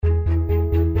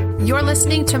You're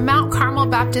listening to Mount Carmel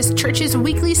Baptist Church's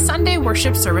weekly Sunday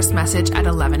worship service message at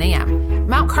 11 a.m.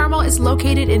 Mount Carmel is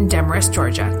located in Demarest,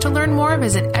 Georgia. To learn more,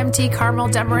 visit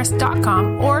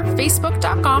mtcarmeldemarest.com or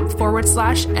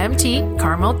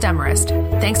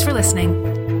facebook.com/mtcarmeldemarest. Thanks for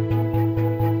listening.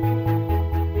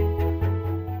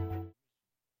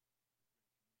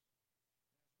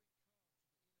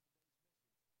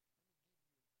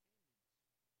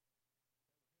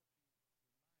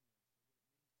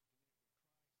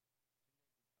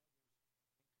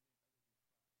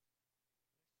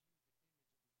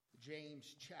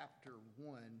 James chapter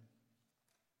 1,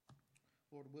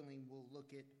 Lord willing, we'll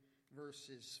look at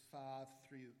verses 5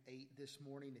 through 8 this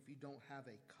morning. If you don't have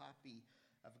a copy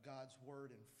of God's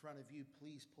Word in front of you,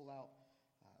 please pull out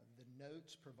the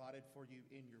notes provided for you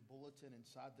in your bulletin.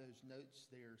 Inside those notes,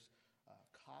 there's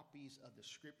copies of the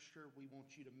Scripture. We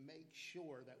want you to make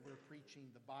sure that we're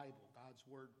preaching the Bible, God's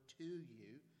Word, to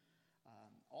you.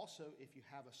 Also, if you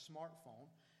have a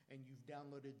smartphone, and you've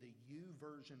downloaded the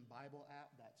YouVersion Bible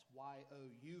app, that's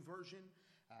Y-O-U version.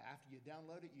 After you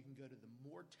download it, you can go to the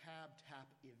More tab,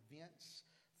 tap Events,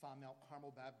 find Mount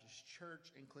Carmel Baptist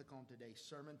Church, and click on today's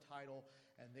sermon title.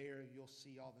 And there you'll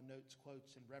see all the notes,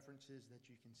 quotes, and references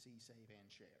that you can see, save, and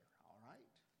share. All right?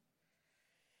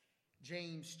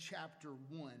 James chapter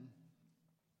 1,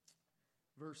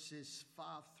 verses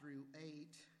 5 through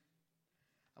 8.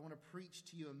 I want to preach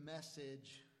to you a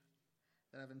message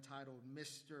that I've entitled,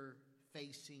 Mr.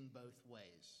 Facing Both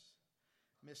Ways.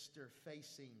 Mr.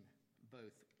 Facing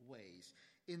Both Ways.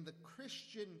 In the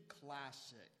Christian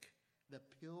classic, The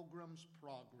Pilgrim's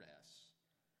Progress,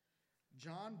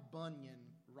 John Bunyan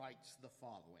writes the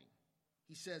following.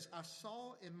 He says, I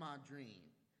saw in my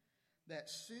dream that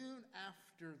soon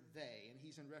after they, and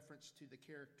he's in reference to the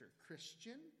character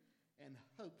Christian and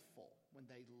Hopeful, when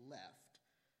they left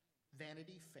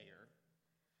Vanity Fair,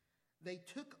 they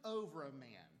took over a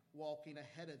man walking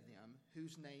ahead of them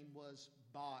whose name was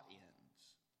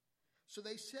Ba-ins. So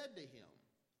they said to him,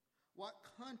 What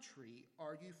country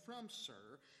are you from,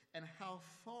 sir, and how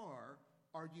far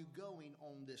are you going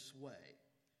on this way?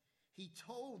 He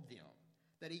told them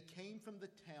that he came from the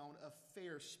town of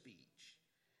Fair Speech,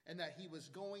 and that he was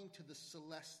going to the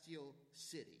celestial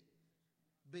city.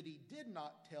 But he did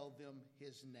not tell them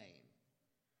his name.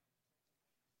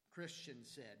 Christian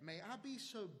said, May I be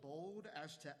so bold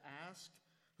as to ask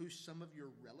who some of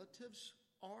your relatives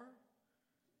are?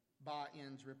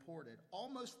 Ba-ins reported,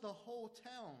 Almost the whole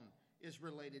town is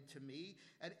related to me,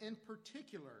 and in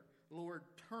particular, Lord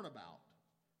Turnabout,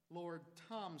 Lord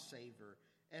Tomsaver,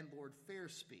 and Lord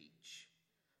Fairspeech.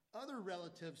 Other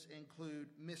relatives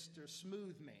include Mr.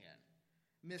 Smoothman,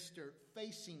 Mr.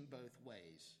 Facing Both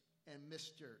Ways, and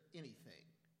Mr. Anything.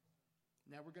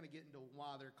 Now we're going to get into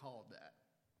why they're called that.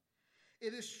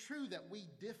 It is true that we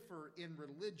differ in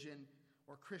religion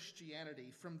or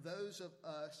Christianity from those of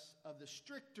us of the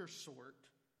stricter sort,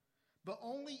 but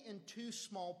only in two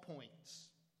small points.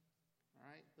 All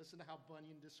right, listen to how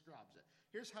Bunyan describes it.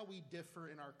 Here's how we differ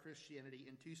in our Christianity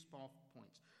in two small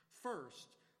points. First,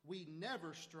 we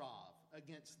never strive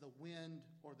against the wind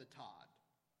or the tide.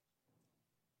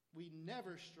 We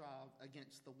never strive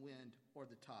against the wind or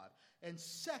the tide. And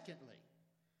secondly,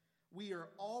 we are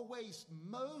always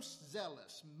most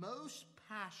zealous, most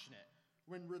passionate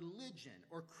when religion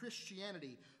or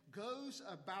Christianity goes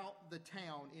about the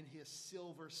town in his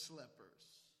silver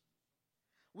slippers.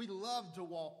 We love to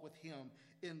walk with him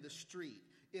in the street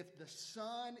if the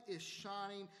sun is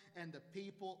shining and the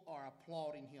people are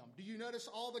applauding him. Do you notice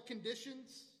all the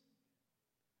conditions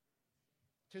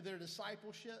to their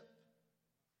discipleship?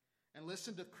 And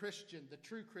listen to Christian, the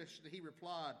true Christian. He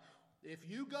replied, If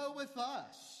you go with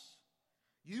us,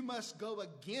 you must go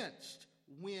against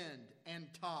wind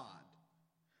and tide,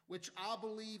 which I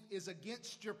believe is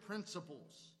against your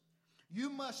principles.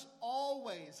 You must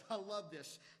always, I love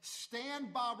this,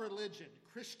 stand by religion,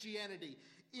 Christianity,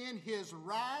 in his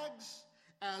rags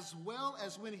as well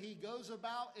as when he goes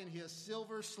about in his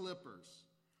silver slippers.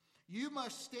 You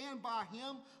must stand by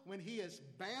him when he is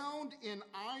bound in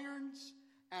irons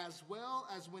as well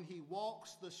as when he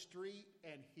walks the street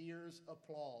and hears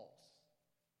applause.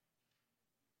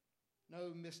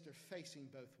 No, Mr. Facing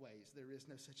Both Ways. There is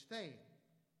no such thing.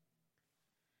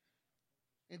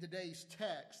 In today's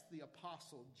text, the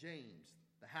Apostle James,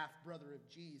 the half-brother of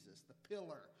Jesus, the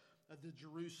pillar of the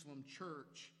Jerusalem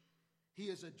church, he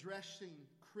is addressing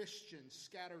Christians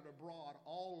scattered abroad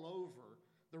all over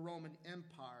the Roman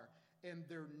Empire and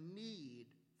their need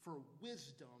for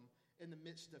wisdom in the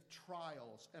midst of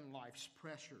trials and life's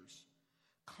pressures.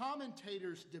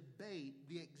 Commentators debate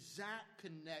the exact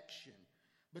connection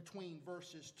between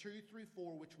verses 2 through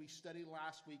 4, which we studied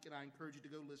last week, and I encourage you to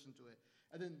go listen to it,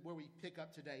 and then where we pick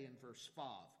up today in verse 5.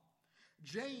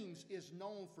 James is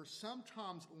known for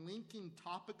sometimes linking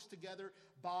topics together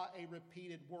by a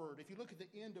repeated word. If you look at the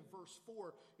end of verse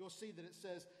 4, you'll see that it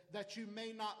says that you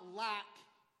may not lack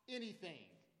anything,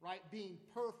 right? Being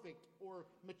perfect or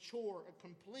mature or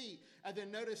complete. And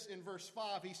then notice in verse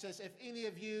 5, he says, if any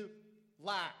of you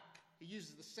lack. He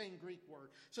uses the same Greek word.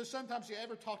 So sometimes you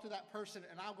ever talk to that person,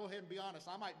 and I'll go ahead and be honest,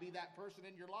 I might be that person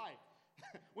in your life.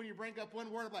 When you bring up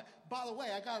one word, I'm like, by the way,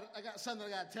 I got something I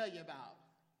got to tell you about.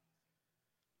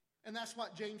 And that's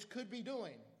what James could be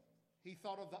doing. He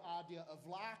thought of the idea of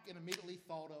lack and immediately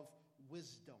thought of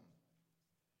wisdom.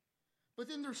 But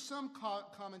then there's some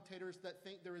commentators that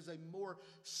think there is a more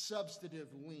substantive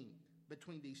link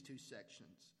between these two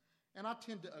sections. And I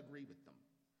tend to agree with them.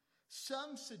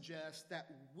 Some suggest that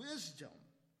wisdom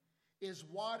is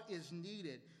what is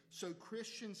needed so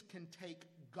Christians can take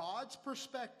God's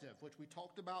perspective, which we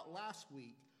talked about last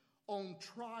week, on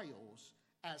trials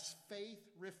as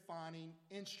faith-refining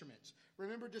instruments.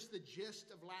 Remember just the gist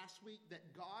of last week,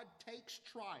 that God takes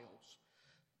trials,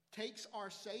 takes our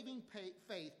saving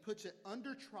faith, puts it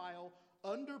under trial,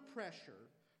 under pressure,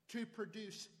 to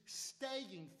produce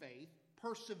staying faith,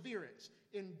 perseverance,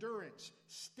 endurance,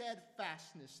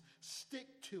 steadfastness,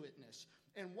 stick-to-itness.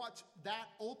 And what's that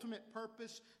ultimate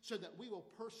purpose? So that we will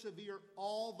persevere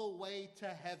all the way to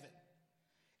heaven.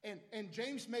 And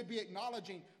James may be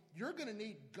acknowledging you're going to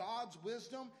need God's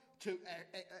wisdom to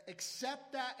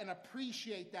accept that and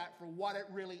appreciate that for what it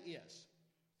really is.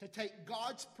 To take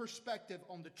God's perspective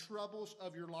on the troubles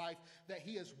of your life, that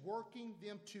he is working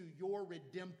them to your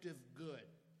redemptive good.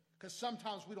 Because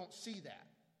sometimes we don't see that.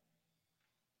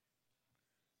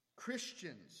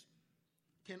 Christians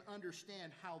can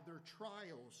understand how their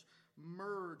trials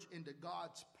merge into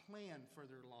God's plan for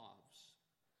their lives.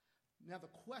 Now the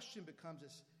question becomes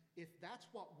is, if that's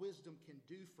what wisdom can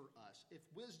do for us, if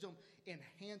wisdom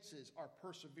enhances our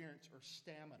perseverance or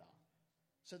stamina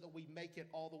so that we make it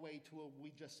all the way to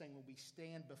we just saying when we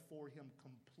stand before him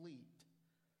complete,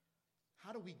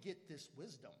 how do we get this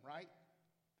wisdom, right?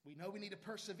 We know we need to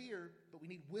persevere, but we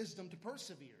need wisdom to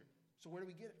persevere. So where do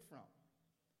we get it from?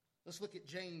 Let's look at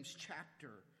James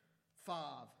chapter 5.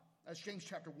 That's James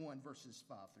chapter 1, verses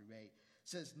 5 through 8. It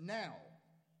says, now,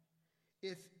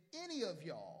 if any of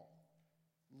y'all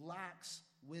lacks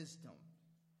wisdom,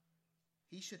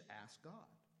 he should ask God,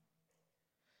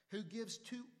 who gives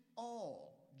to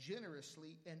all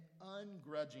generously and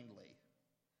ungrudgingly,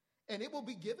 and it will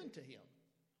be given to him.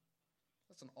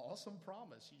 That's an awesome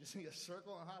promise. You just need to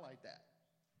circle and highlight that.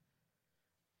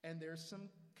 And there's some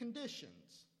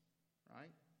conditions,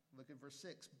 right? Look at verse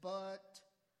 6. But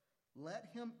let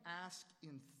him ask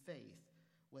in faith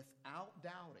without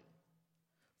doubting.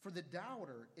 For the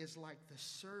doubter is like the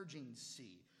surging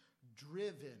sea,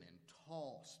 driven and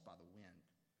tossed by the wind.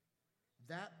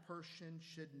 That person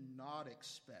should not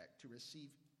expect to receive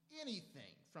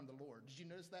anything from the Lord. Did you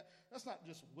notice that? That's not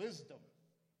just wisdom.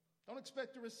 Don't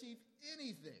expect to receive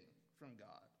anything from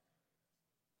God.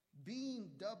 Being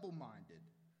double-minded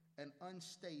and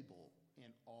unstable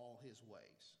in all his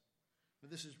ways. But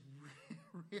this is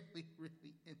really,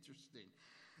 really interesting.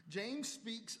 James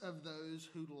speaks of those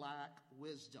who lack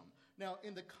wisdom. Now,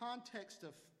 in the context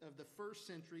of the first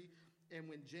century, and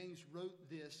when James wrote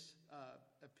this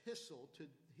epistle to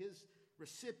his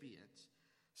recipients,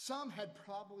 some had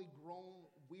probably grown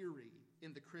weary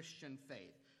in the Christian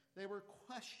faith. They were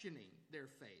questioning their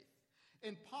faith,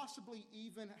 and possibly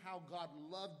even how God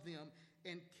loved them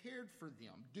and cared for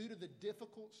them due to the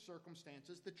difficult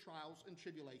circumstances, the trials and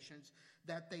tribulations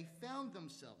that they found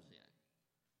themselves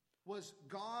in. Was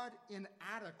God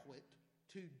inadequate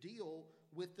to deal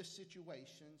with the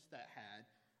situations that had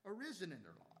arisen in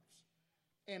their lives?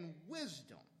 And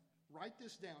wisdom, write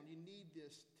this down. You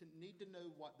need to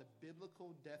know what the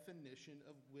biblical definition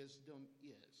of wisdom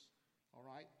is. All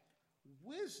right?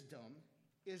 Wisdom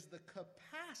is the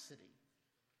capacity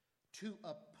to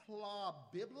apply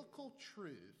biblical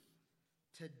truth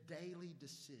to daily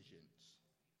decisions.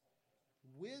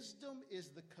 Wisdom is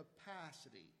the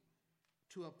capacity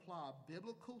to apply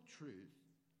biblical truth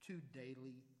to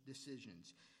daily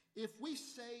decisions. If we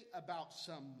say about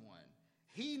someone,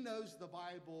 he knows the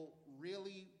Bible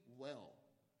really well.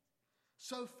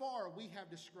 So far, we have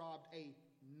described a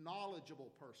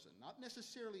knowledgeable person, not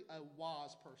necessarily a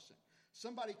wise person.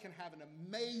 Somebody can have an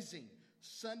amazing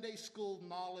Sunday school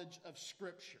knowledge of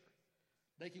Scripture.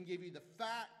 They can give you the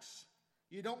facts.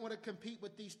 You don't want to compete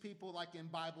with these people like in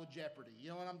Bible Jeopardy. You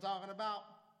know what I'm talking about?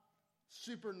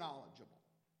 Super knowledgeable.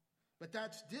 But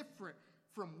that's different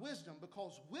from wisdom,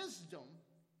 because wisdom,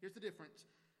 here's the difference,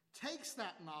 takes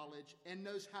that knowledge and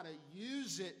knows how to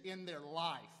use it in their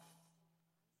life.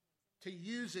 To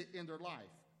use it in their life.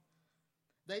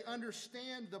 They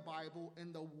understand the Bible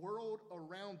and the world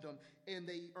around them, and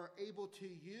they are able to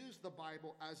use the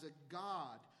Bible as a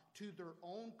guide to their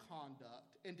own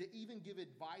conduct and to even give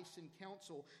advice and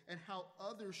counsel and how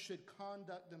others should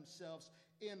conduct themselves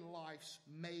in life's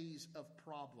maze of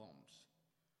problems.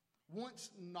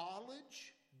 Once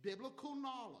knowledge, biblical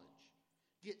knowledge,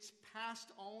 gets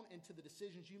passed on into the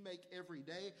decisions you make every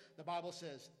day, the Bible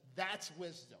says that's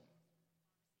wisdom.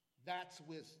 That's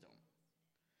wisdom.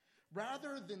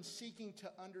 Rather than seeking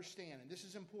to understand, and this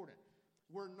is important,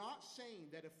 we're not saying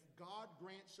that if God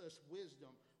grants us wisdom,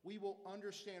 we will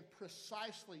understand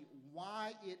precisely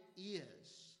why it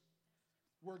is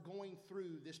we're going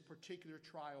through this particular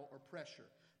trial or pressure.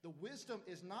 The wisdom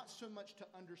is not so much to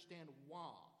understand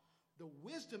why. The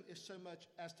wisdom is so much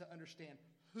as to understand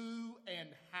who and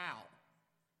how.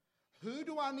 Who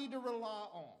do I need to rely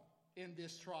on in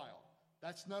this trial?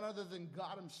 That's none other than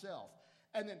God himself.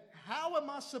 And then how am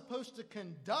I supposed to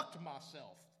conduct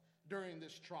myself during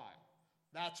this trial?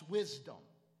 That's wisdom.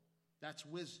 That's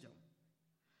wisdom.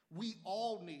 We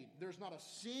all need, there's not a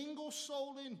single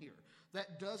soul in here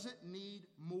that doesn't need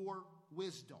more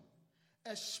wisdom,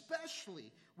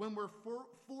 especially when we're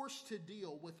forced to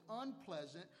deal with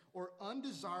unpleasant or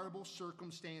undesirable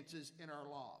circumstances in our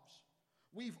lives.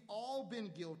 We've all been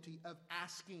guilty of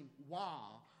asking why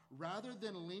rather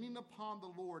than leaning upon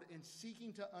the Lord and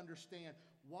seeking to understand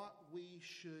what we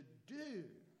should do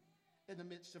in the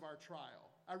midst of our trial.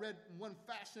 I read one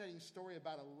fascinating story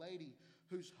about a lady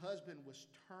whose husband was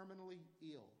terminally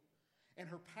ill. And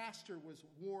her pastor was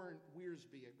Warren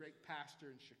Wiersbe, a great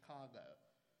pastor in Chicago.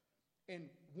 And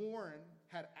Warren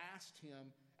had asked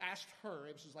her,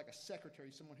 it was like a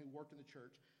secretary, someone who worked in the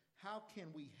church, how can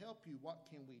we help you? What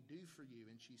can we do for you?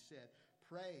 And she said,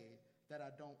 pray that I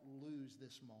don't lose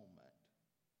this moment.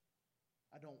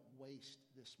 I don't waste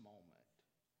this moment.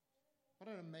 What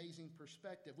an amazing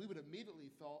perspective. We would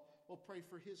immediately thought, well, pray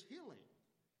for his healing.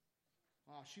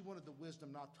 She wanted the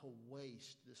wisdom not to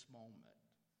waste this moment.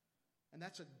 And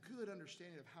that's a good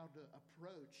understanding of how to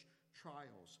approach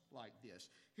trials like this.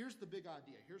 Here's the big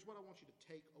idea. Here's what I want you to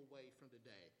take away from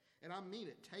today. And I mean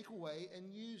it. Take away and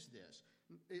use this.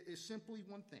 It is simply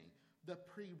one thing. The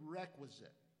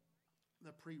prerequisite.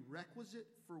 The prerequisite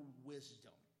for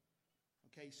wisdom.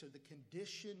 Okay, so the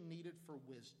condition needed for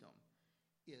wisdom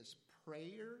is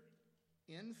prayer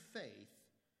in faith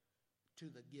to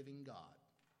the giving God.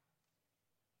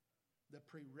 The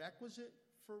prerequisite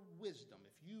for wisdom,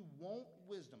 if you want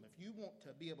wisdom, if you want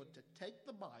to be able to take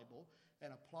the Bible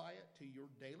and apply it to your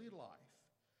daily life,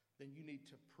 then you need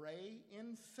to pray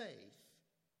in faith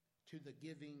to the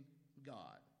giving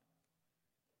God.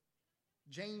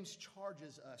 James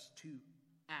charges us to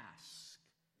ask.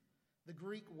 The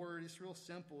Greek word is real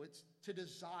simple. It's to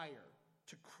desire,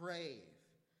 to crave.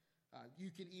 You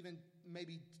can even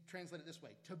maybe translate it this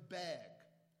way, to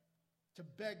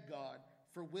beg God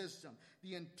for wisdom.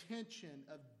 The intention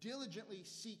of diligently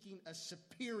seeking a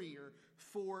superior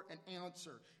for an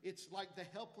answer. It's like the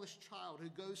helpless child who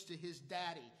goes to his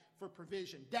daddy for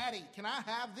provision. Daddy, can I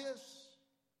have this?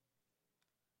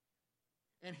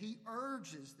 And he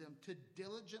urges them to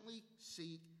diligently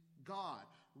seek God,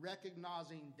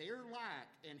 recognizing their lack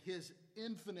and his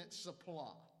infinite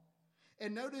supply.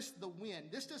 And notice the when.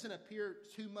 This doesn't appear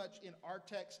too much in our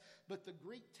text, but the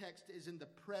Greek text is in the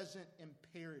present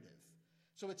imperative.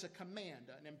 So it's a command,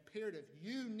 an imperative.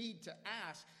 You need to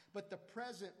ask, but the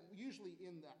present, usually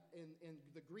in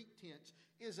the Greek tense,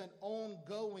 is an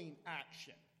ongoing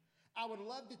action. I would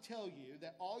love to tell you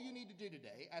that all you need to do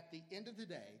today, at the end of the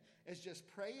day, is just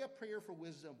pray a prayer for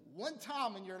wisdom one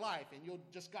time in your life, and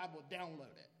God will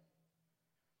download it.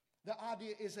 The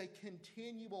idea is a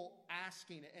continual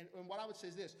asking. And what I would say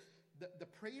is this, the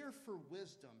prayer for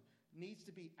wisdom needs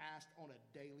to be asked on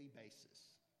a daily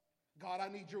basis. God, I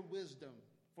need your wisdom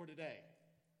for today.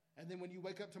 And then when you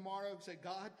wake up tomorrow, say,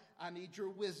 God, I need your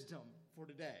wisdom for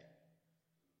today.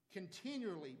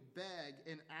 Continually beg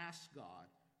and ask God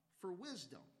for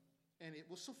wisdom, and it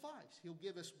will suffice. He'll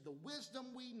give us the wisdom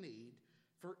we need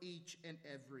for each and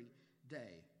every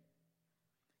day.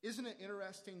 Isn't it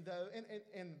interesting, though?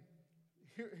 And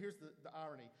here's the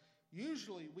irony.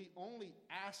 Usually we only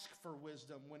ask for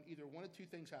wisdom when either one of two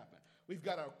things happen. We've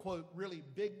got a, quote, really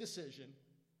big decision,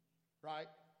 right?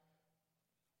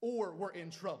 Or we're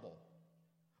in trouble.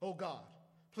 Oh, God,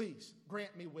 please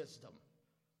grant me wisdom.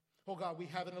 Oh, God, we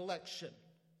have an election.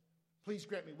 Please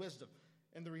grant me wisdom.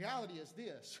 And the reality is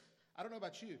this. I don't know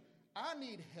about you. I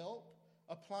need help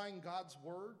applying God's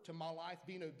word to my life,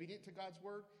 being obedient to God's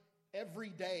word every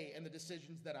day in the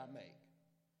decisions that I make.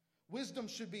 Wisdom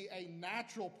should be a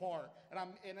natural part,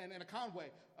 and in a kind of way,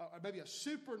 maybe a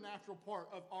supernatural part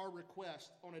of our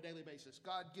request on a daily basis.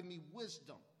 God, give me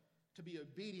wisdom to be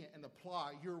obedient and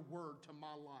apply your word to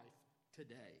my life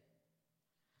today.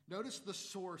 Notice the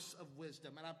source of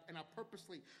wisdom, and I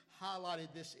purposely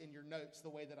highlighted this in your notes the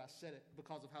way that I said it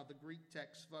because of how the Greek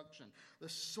text functioned. The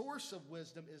source of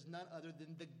wisdom is none other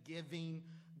than the giving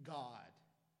God.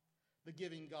 The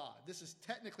giving God. This is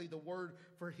technically the word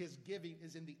for his giving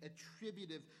is in the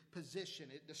attributive position.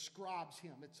 It describes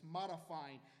him. It's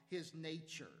modifying his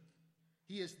nature.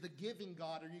 He is the giving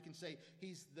God, or you can say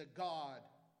he's the God,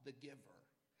 the giver,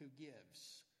 who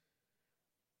gives.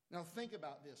 Now think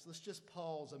about this. Let's just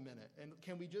pause a minute. And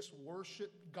can we just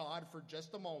worship God for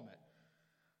just a moment?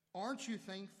 Aren't you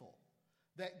thankful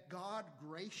that God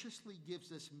graciously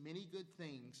gives us many good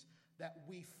things that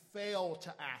we fail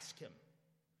to ask him?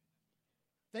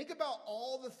 Think about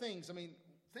all the things,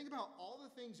 think about all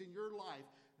the things in your life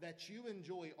that you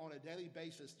enjoy on a daily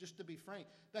basis, just to be frank,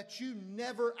 that you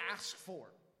never asked for.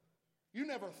 You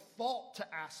never thought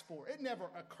to ask for. It never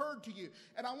occurred to you.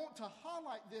 And I want to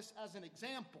highlight this as an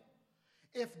example.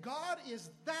 If God is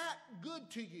that good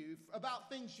to you about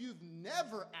things you've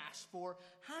never asked for,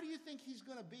 how do you think he's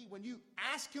going to be when you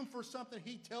ask him for something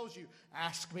he tells you,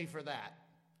 ask me for that?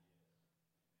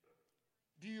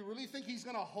 Do you really think he's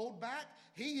going to hold back?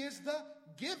 He is the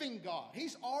giving God.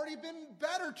 He's already been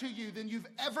better to you than you've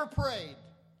ever prayed.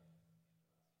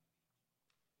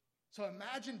 So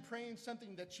imagine praying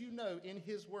something that you know in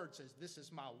his word says, this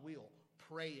is my will.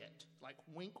 Pray it. Like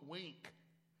wink, wink.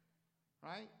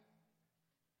 Right?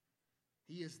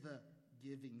 He is the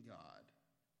giving God.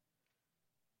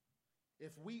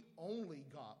 If we only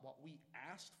got what we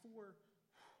asked for,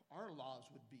 our lives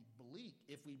would be bleak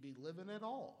if we'd be living at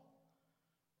all.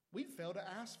 We'd fail to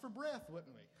ask for breath,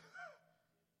 wouldn't we?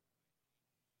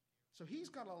 So he's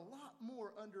got a lot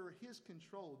more under his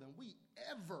control than we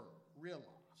ever realize.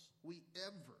 We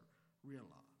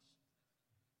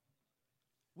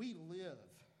live.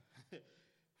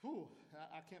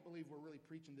 I can't believe we're really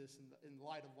preaching this in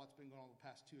light of what's been going on the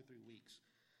past 2 or 3 weeks.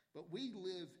 But we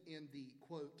live in the,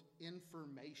 quote,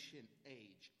 information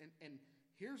age. And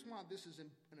here's why this is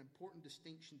an important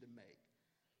distinction to make.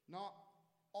 Not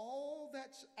all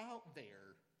that's out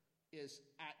there is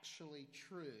actually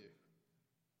true.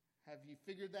 Have you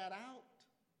figured that out?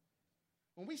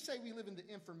 When we say we live in the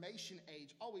information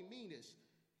age, all we mean is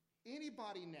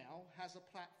anybody now has a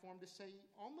platform to say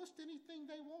almost anything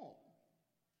they want.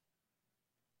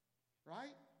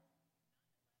 Right?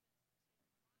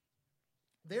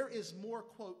 There is more,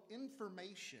 quote,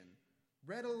 information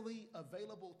readily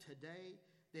available today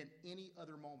than any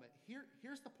other moment.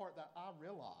 Here's the part that I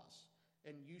realize,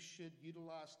 and you should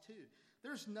utilize too.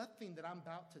 There's nothing that I'm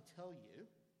about to tell you,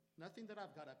 nothing that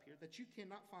I've got up here, that you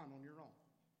cannot find on your own.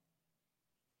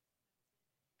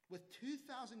 With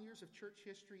 2,000 years of church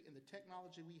history and the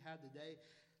technology we have today,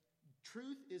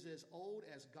 truth is as old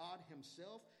as God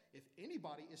himself. If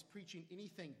anybody is preaching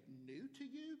anything new to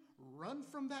you, run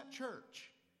from that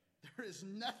church. There is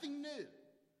nothing new.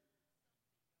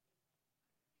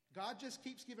 God just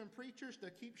keeps giving preachers to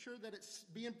keep sure that it's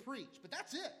being preached. But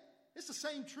that's it. It's the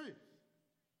same truth.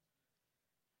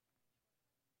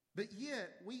 But yet,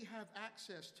 we have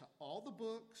access to all the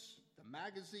books, the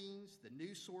magazines, the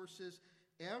news sources,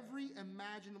 every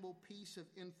imaginable piece of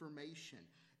information.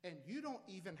 And you don't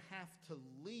even have to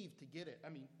leave to get it. I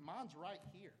mean, mine's right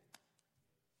here.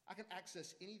 I can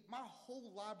access my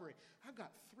whole library. I've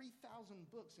got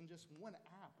 3,000 books in just one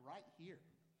app right here.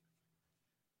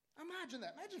 Imagine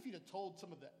that. Imagine if you'd have told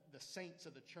some of the saints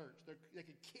of the church they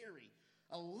could carry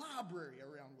a library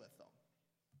around with them.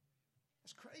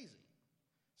 That's crazy.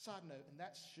 Side note, and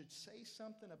that should say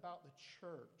something about the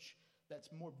church that's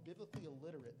more biblically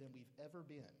illiterate than we've ever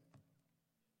been.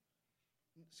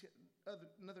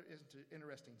 Another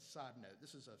interesting side note.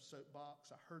 This is a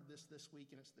soapbox. I heard this week,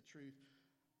 and it's the truth.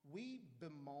 We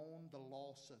bemoan the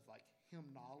loss of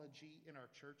hymnology in our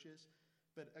churches,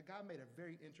 but a guy made a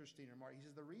very interesting remark. He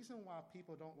says the reason why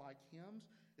people don't like hymns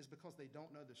is because they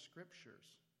don't know the scriptures.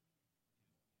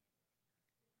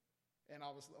 And I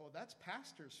was, that's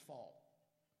pastor's fault,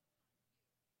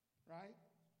 right?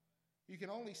 You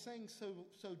can only sing so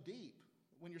deep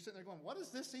when you're sitting there going, what does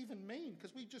this even mean?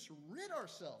 Because we just rid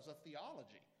ourselves of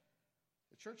theology.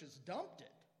 The church has dumped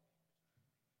it.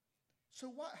 So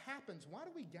what happens? Why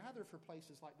do we gather for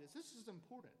places like this? This is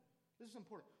important.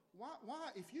 Why?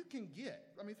 If you can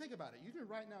think about it. You can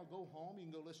right now go home. You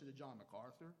can go listen to John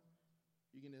MacArthur.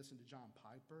 You can listen to John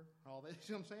Piper. All that.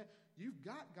 You know what I'm saying? You've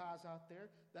got guys out there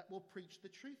that will preach the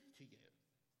truth to you.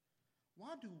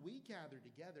 Why do we gather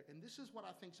together? And this is what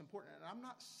I think is important. And I'm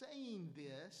not saying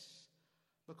this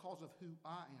because of who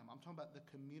I am. I'm talking about the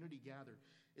community gathered.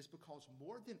 It's because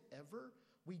more than ever,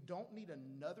 we don't need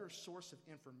another source of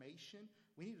information.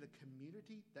 We need a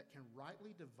community that can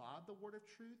rightly divide the word of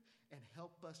truth and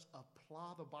help us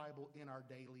apply the Bible in our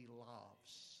daily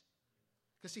lives.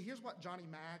 Because see, here's what Johnny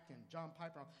Mack and John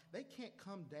Piper, they can't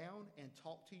come down and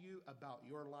talk to you about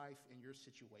your life and your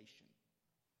situation.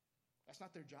 That's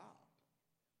not their job.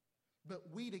 But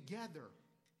we together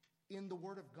in the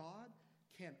Word of God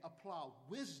can apply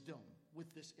wisdom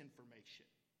with this information.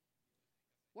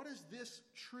 What does this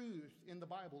truth in the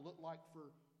Bible look like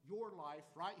for your life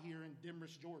right here in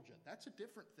Demorest, Georgia? That's a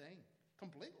different thing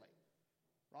completely,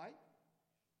 right?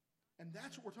 And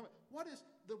that's what we're talking about. What is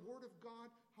the Word of God?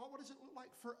 What does it look like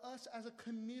for us as a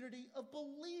community of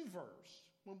believers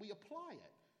when we apply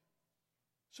it?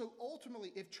 So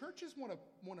ultimately, if churches want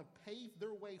to pave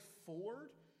their way forward,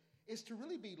 is to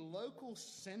really be local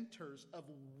centers of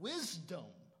wisdom.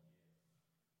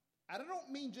 I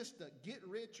don't mean just to get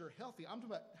rich or healthy. I'm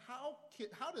talking about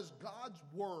how does God's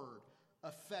word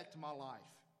affect my life?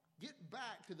 Get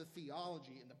back to the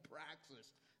theology and the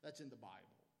praxis that's in the Bible.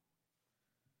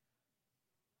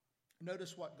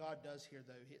 Notice what God does here,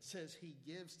 though. It says he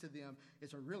gives to them.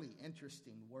 It's a really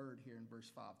interesting word here in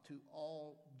verse 5. To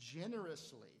all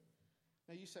generously.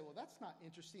 Now you say, well, that's not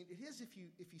interesting. It is if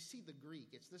you see the Greek.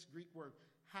 It's this Greek word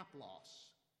haplos.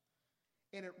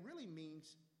 And it really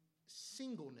means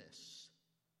singleness.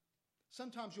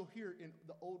 Sometimes you'll hear in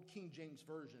the old King James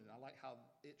Version, and I like how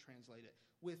it translated,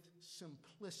 with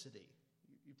simplicity.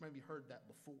 You've maybe heard that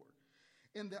before.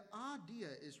 And the idea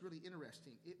is really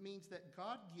interesting. It means that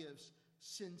God gives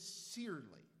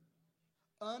sincerely,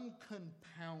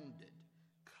 uncompounded,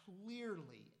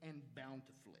 clearly, and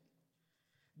bountifully.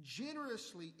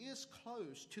 Generously is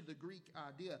close to the Greek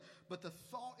idea, but the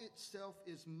thought itself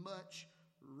is much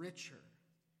richer.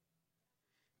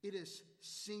 It is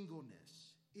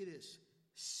singleness. It is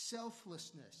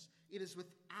selflessness. It is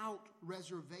without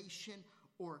reservation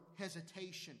or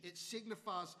hesitation. It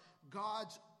signifies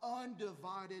God's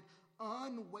undivided,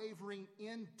 unwavering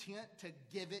intent to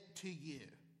give it to you.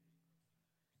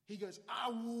 He goes,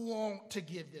 I want to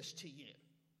give this to you.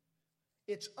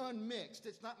 It's unmixed.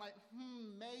 It's not like,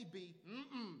 maybe.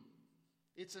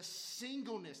 It's a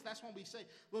singleness. That's when we say,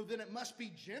 well, then it must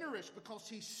be generous because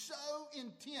he's so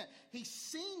intent. He's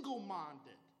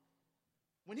single-minded.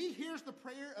 When he hears the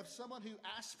prayer of someone who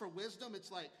asks for wisdom,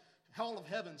 it's like hell of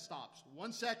heaven stops.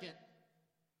 1 second.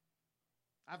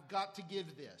 I've got to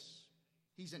give this.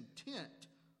 He's intent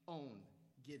on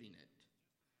giving it.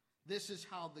 This is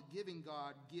how the giving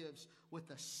God gives with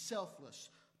a selfless,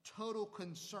 total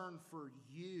concern for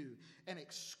you, an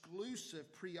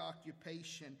exclusive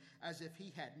preoccupation as if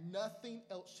he had nothing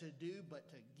else to do but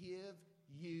to give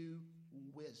you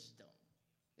wisdom.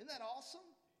 Isn't that awesome?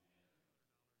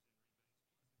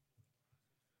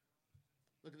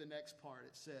 Look at the next part.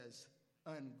 It says,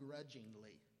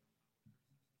 ungrudgingly.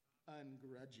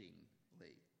 Ungrudgingly.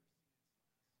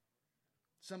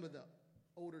 Some of the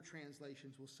older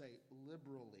translations will say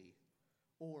liberally,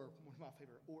 or one of my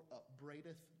favorite, or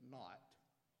upbraideth not.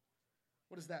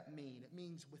 What does that mean? It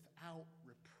means without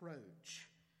reproach.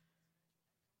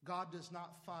 God does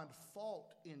not find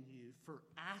fault in you for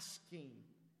asking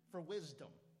for wisdom.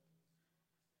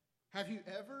 Have you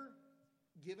ever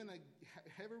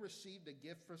received a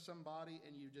gift for somebody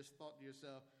and you just thought to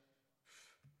yourself,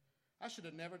 I should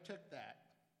have never took that.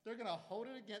 They're going to hold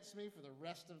it against me for the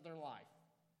rest of their life.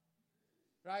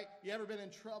 Right? You ever been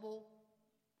in trouble?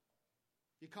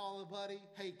 You call a buddy,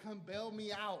 hey, come bail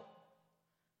me out.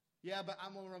 Yeah, but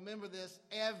I'm going to remember this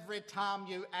every time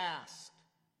you ask.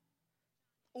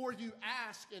 Or you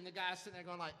ask and the guy's sitting there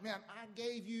going like, man, I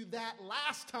gave you that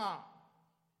last time.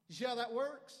 You see how that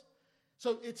works?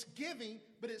 So it's giving,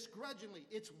 but it's grudgingly.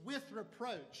 It's with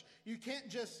reproach. You can't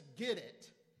just get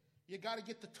it. You got to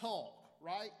get the talk,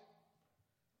 right?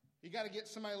 You got to get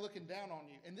somebody looking down on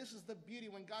you. And this is the beauty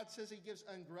when God says he gives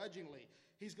ungrudgingly.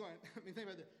 He's going, think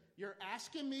about this. You're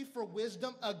asking me for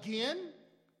wisdom again?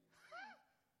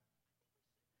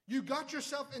 You got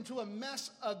yourself into a mess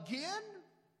again?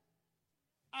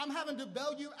 I'm having to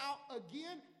bail you out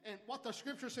again? And what the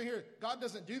scriptures say here, God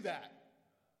doesn't do that.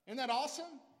 Isn't that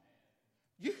awesome?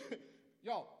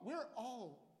 Y'all, we're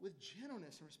all, with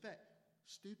gentleness and respect,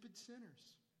 stupid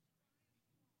sinners.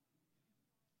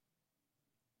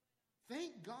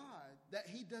 Thank God that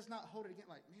he does not hold it again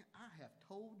like, man, I have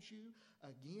told you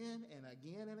again and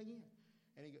again and again.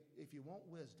 And he goes, if you want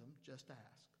wisdom, just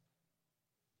ask.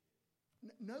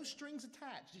 No strings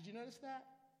attached. Did you notice that?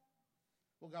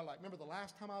 Well, God, like, remember the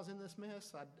last time I was in this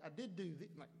mess? I did do this.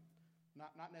 Like,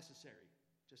 not necessary.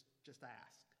 Just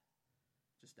ask.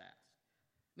 Just ask.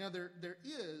 Now, there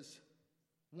is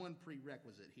one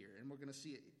prerequisite here, and we're going to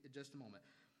see it in just a moment.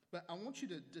 But I want you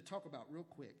to talk about real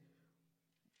quick,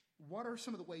 what are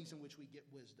some of the ways in which we get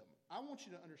wisdom? I want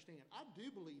you to understand, I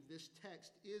do believe this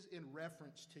text is in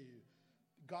reference to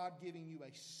God giving you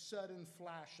a sudden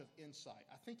flash of insight.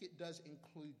 I think it does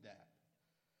include that.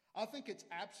 I think it's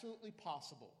absolutely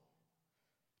possible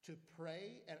to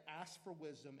pray and ask for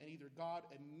wisdom, and either God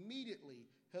immediately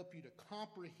help you to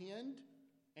comprehend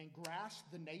and grasp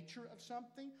the nature of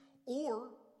something, or,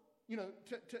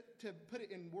 to put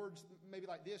it in words maybe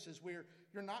like this, is where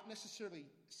you're not necessarily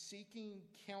seeking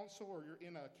counsel, or you're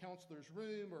in a counselor's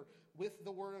room or with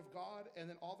the Word of God, and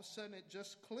then all of a sudden it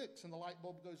just clicks and the light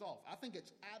bulb goes off. I think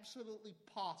it's absolutely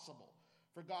possible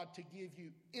for God to give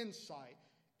you insight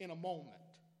in a moment.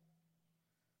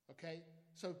 Okay?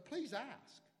 So please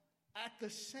ask. At the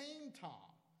same time,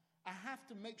 I have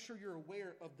to make sure you're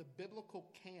aware of the biblical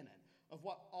canon of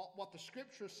what the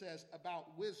Scripture says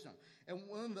about wisdom. And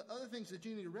one of the other things that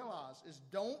you need to realize is,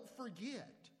 don't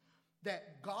forget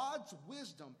that God's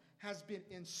wisdom has been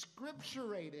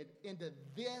inscripturated into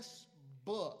this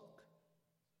book.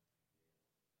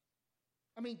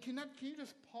 I mean, can you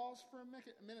just pause for a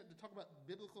minute to talk about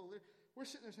biblical literature? We're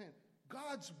sitting there saying,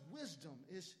 God's wisdom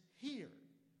is here.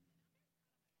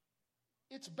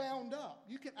 It's bound up.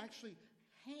 You can actually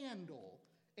handle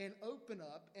and open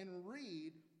up and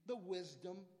read the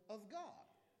wisdom of God.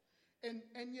 And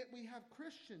yet we have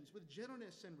Christians with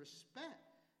gentleness and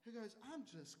respect who goes, I'm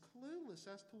just clueless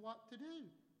as to what to do.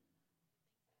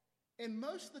 And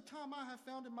most of the time I have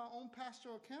found in my own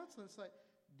pastoral counseling, it's like,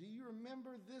 do you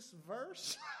remember this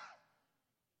verse?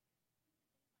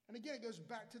 And again, it goes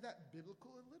back to that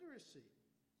biblical illiteracy.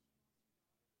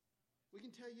 We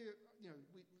can tell you,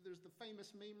 there's the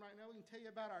famous meme right now. We can tell you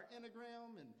about our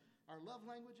Enneagram and our love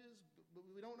languages, but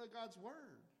we don't know God's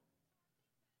Word.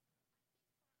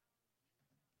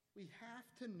 We have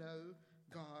to know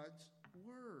God's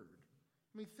Word.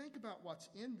 I mean, think about what's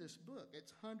in this book.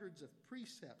 It's hundreds of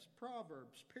precepts,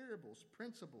 proverbs, parables,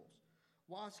 principles,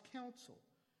 wise counsel.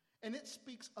 And it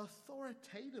speaks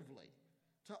authoritatively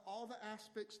to all the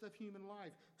aspects of human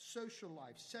life: social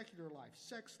life, secular life,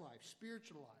 sex life,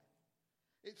 spiritual life.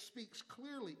 It speaks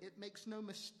clearly. It makes no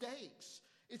mistakes.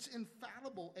 It's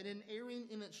infallible and inerring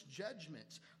in its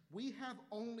judgments. We have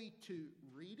only to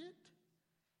read it,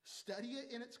 study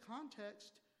it in its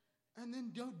context, and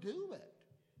then go do it.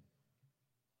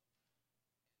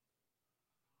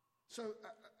 So,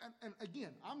 and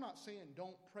again, I'm not saying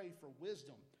don't pray for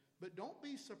wisdom, but don't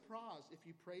be surprised if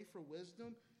you pray for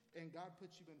wisdom and God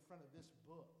puts you in front of this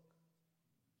book.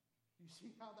 You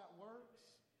see how that works?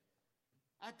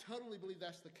 I totally believe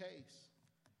that's the case.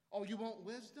 Oh, you want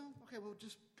wisdom? Okay, well,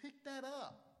 just pick that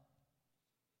up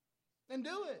and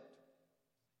do it.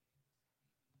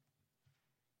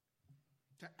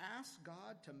 To ask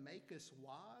God to make us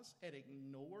wise and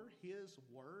ignore His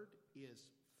Word is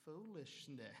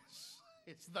foolishness.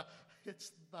 It's the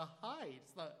height,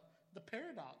 it's the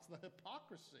paradox, the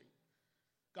hypocrisy.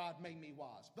 God made me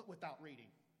wise, but without reading.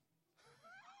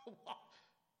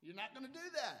 You're not going to do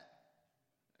that.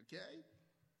 Okay?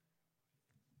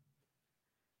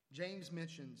 James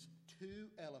mentions two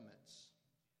elements,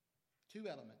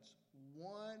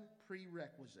 one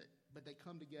prerequisite, but they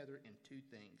come together in two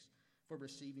things for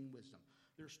receiving wisdom.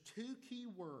 There's two key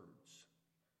words,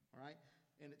 all right?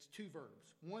 And it's two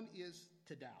verbs. One is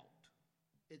to doubt.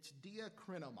 It's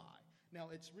diakrinomai. Now,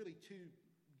 it's really two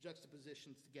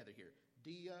juxtapositions together here.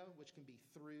 Dia, which can be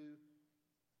through,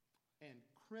 and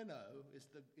krino is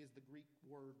the Greek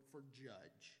word for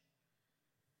judge.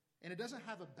 And it doesn't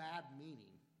have a bad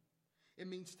meaning. It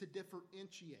means to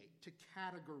differentiate, to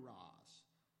categorize.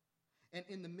 And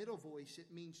in the middle voice,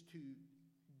 it means to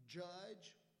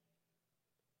judge,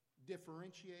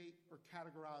 differentiate, or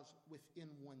categorize within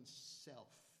oneself.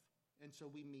 And so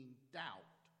we mean doubt.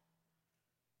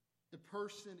 The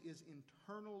person is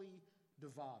internally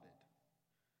divided.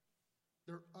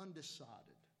 They're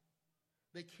undecided.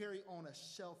 They carry on a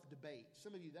self-debate.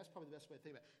 Some of you, that's probably the best way to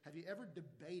think about it. Have you ever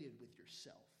debated with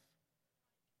yourself?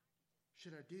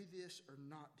 Should I do this or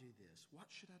not do this? What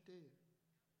should I do?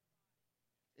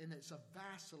 And it's a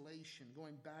vacillation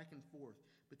going back and forth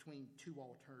between two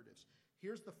alternatives.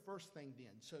 Here's the first thing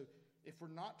then. So if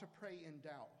we're not to pray in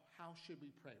doubt, how should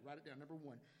we pray? Write it down. Number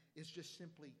one is just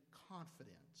simply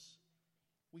confidence.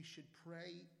 We should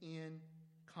pray in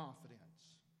confidence.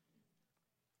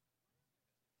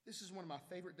 This is one of my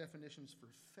favorite definitions for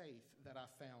faith that I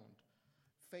found.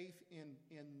 Faith in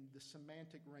the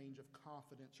semantic range of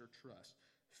confidence or trust.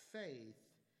 Faith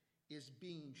is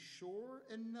being sure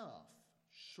enough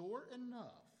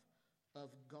of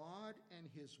God and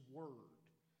His Word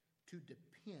to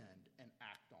depend and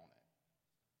act on it.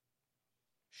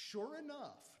 Sure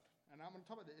enough, and I'm going to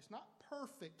talk about this, it's not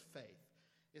perfect faith.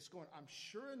 It's going, I'm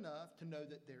sure enough to know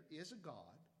that there is a God,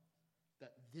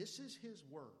 that this is His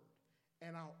Word,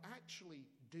 and I'll actually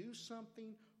do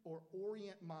something or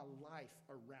orient my life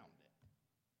around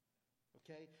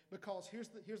it. Okay? Because here's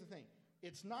the thing.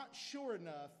 It's not sure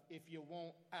enough if you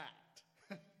won't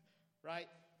act. Right?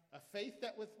 A faith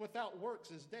that without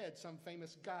works is dead, some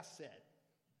famous guy said.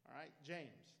 All right?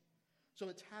 James. So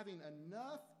it's having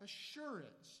enough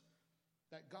assurance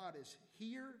that God is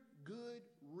here, good,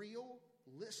 real,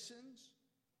 listens,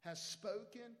 has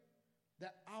spoken,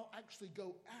 that I'll actually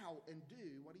go out and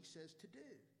do what He says to do.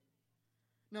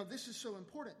 Now, this is so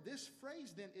important. This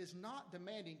phrase then is not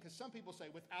demanding, because some people say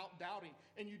without doubting,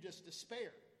 and you just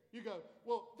despair. You go,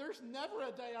 well, there's never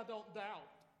a day I don't doubt.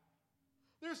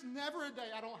 There's never a day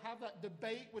I don't have that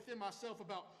debate within myself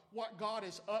about what God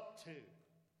is up to.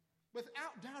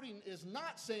 Without doubting is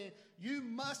not saying you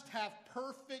must have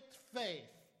perfect faith.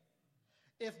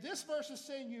 If this verse is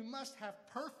saying you must have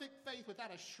perfect faith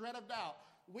without a shred of doubt,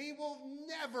 we will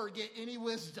never get any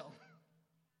wisdom.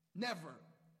 Never.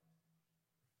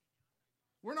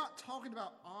 We're not talking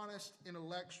about honest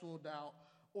intellectual doubt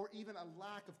or even a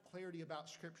lack of clarity about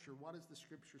Scripture. What is the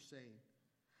Scripture saying?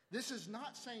 This is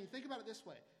not saying, think about it this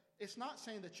way. It's not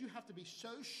saying that you have to be so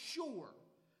sure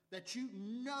that you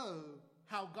know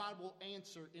how God will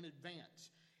answer in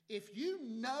advance. If you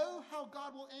know how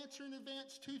God will answer in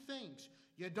advance, two things.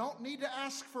 You don't need to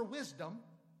ask for wisdom.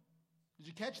 Did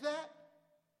you catch that?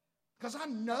 Because I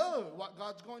know what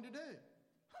God's going to do.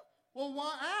 Well,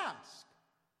 why ask?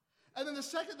 And then the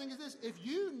second thing is this. If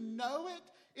you know it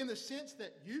in the sense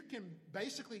that you can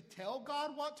basically tell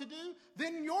God what to do,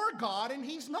 then you're God and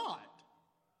He's not.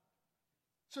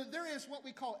 So there is what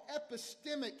we call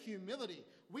epistemic humility.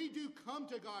 We do come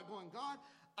to God going, God,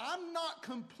 I'm not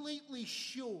completely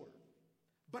sure,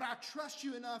 but I trust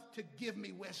you enough to give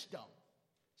me wisdom.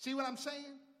 See what I'm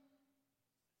saying?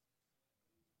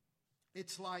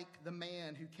 It's like the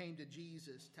man who came to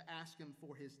Jesus to ask him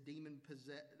for his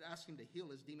ask him to heal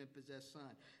his demon-possessed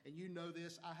son. And you know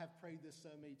this, I have prayed this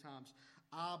so many times.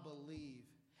 I believe,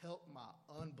 help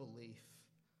my unbelief.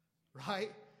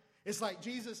 Right? It's like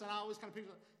Jesus, and I always kind of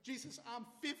picture, Jesus, I'm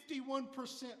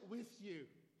 51% with you.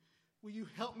 Will you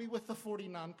help me with the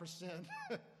 49%?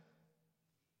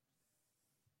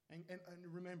 and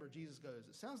remember, Jesus goes,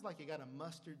 it sounds like you got a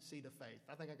mustard seed of faith.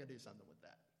 I think I could do something with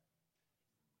that.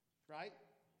 Right?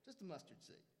 Just a mustard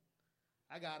seed.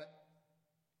 I got it.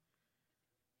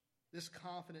 This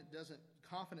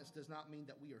confidence does not mean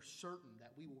that we are certain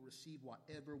that we will receive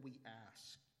whatever we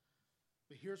ask.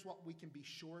 But here's what we can be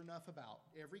sure enough about.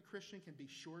 Every Christian can be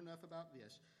sure enough about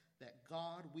this, that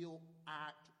God will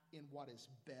act in what is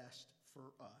best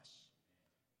for us.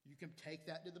 You can take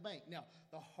that to the bank. Now,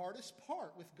 the hardest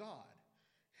part with God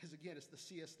is, again, it's the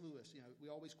C.S. Lewis. We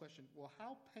always question, well,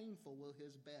 how painful will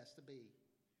His best be?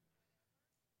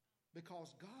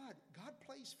 Because God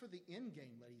plays for the end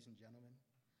game, ladies and gentlemen.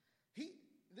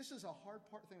 This is a hard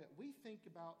part thing that we think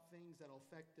about things that will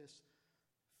affect us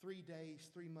 3 days,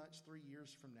 3 months, 3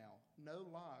 years from now. No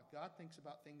lie. God thinks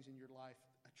about things in your life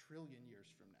 1 trillion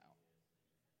years from now.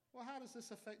 Well, how does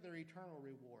this affect their eternal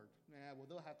reward? Well,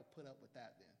 they'll have to put up with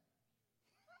that then.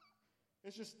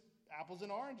 It's just apples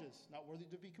and oranges, not worthy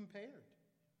to be compared.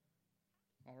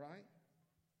 All right?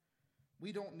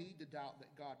 We don't need to doubt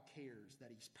that God cares, that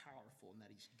He's powerful, and that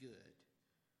He's good.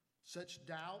 Such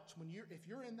doubts, if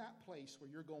you're in that place where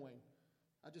you're going,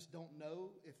 I just don't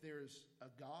know if there's a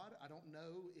God. I don't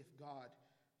know if God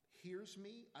hears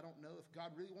me. I don't know if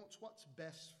God really wants what's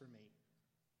best for me.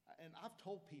 And I've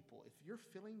told people, if you're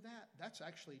feeling that, that's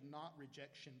actually not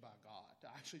rejection by God.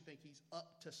 I actually think He's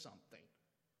up to something.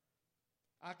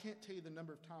 I can't tell you the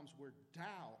number of times where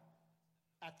doubt,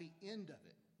 at the end of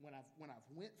it, when I've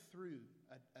went through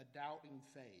a doubting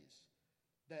phase,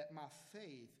 that my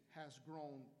faith has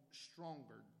grown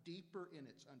stronger, deeper in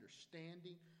its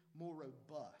understanding, more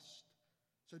robust.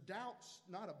 So doubt's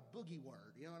not a boogie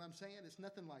word, you know what I'm saying? It's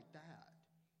nothing like that.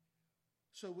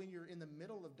 So when you're in the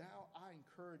middle of doubt, I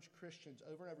encourage Christians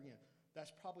over and over again,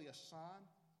 that's probably a sign,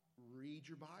 read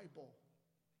your Bible.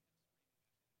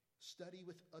 Study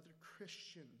with other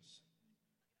Christians,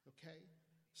 okay?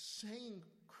 Sing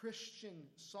Christian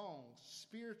songs,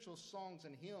 spiritual songs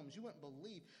and hymns. You wouldn't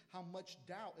believe how much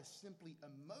doubt is simply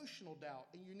emotional doubt,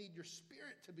 and you need your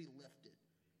spirit to be lifted.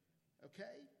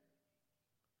 Okay?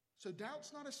 So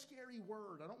doubt's not a scary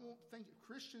word. I don't think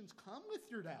Christians come with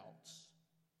your doubts.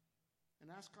 and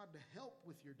ask God to help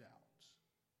with your doubts.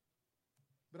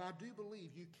 But I do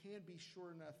believe you can be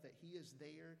sure enough that He is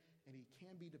there and He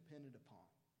can be depended upon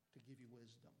to give you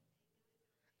wisdom.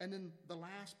 And then the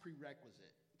last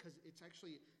prerequisite, because it's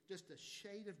actually just a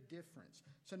shade of difference.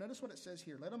 So notice what it says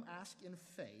here. Let them ask in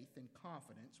faith and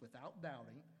confidence without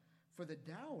doubting, for the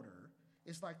doubter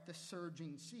is like the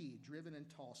surging sea, driven and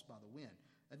tossed by the wind.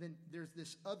 And then there's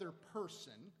this other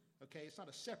person, okay? It's not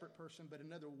a separate person, but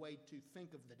another way to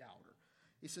think of the doubter.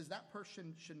 He says that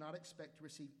person should not expect to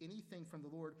receive anything from the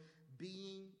Lord,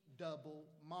 being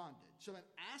double-minded. So an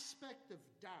aspect of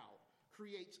doubt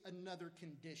creates another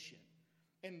condition.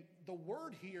 And the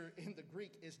word here in the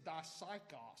Greek is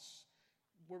dipsychos,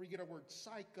 where we get our word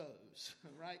psychos,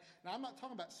 right? Now, I'm not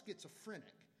talking about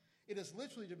schizophrenic. It is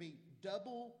literally to be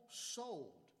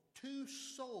double-souled.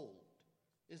 Two-souled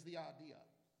is the idea.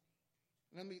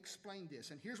 Let me explain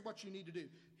this. And here's what you need to do.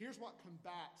 Here's what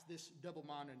combats this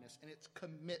double-mindedness, and it's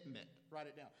commitment. Write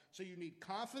it down. So you need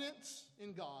confidence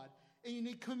in God, and you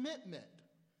need commitment.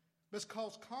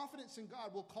 Because confidence in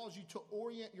God will cause you to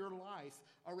orient your life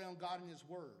around God and His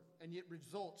Word, and it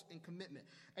results in commitment.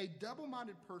 A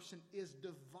double-minded person is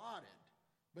divided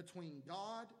between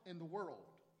God and the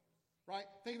world, right?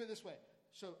 Think of it this way.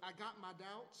 So I got my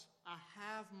doubts, I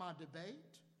have my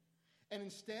debate, and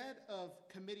instead of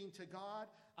committing to God,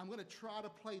 I'm going to try to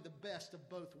play the best of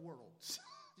both worlds.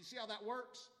 Do you see how that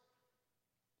works?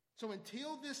 So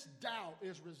until this doubt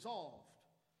is resolved,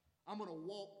 I'm going to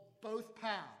walk both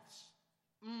paths.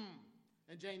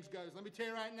 And James goes, let me tell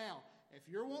you right now, if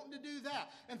you're wanting to do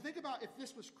that, and think about if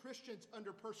this was Christians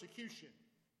under persecution,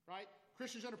 right?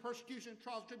 Christians under persecution,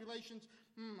 trials, tribulations.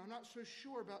 I'm not so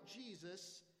sure about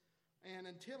Jesus, and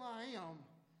until I am,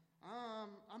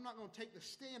 I'm not going to take the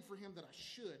stand for Him that I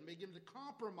should, and begin to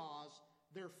compromise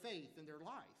their faith and their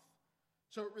life.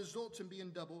 So it results in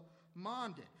being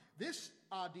double-minded. This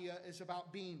idea is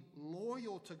about being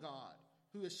loyal to God,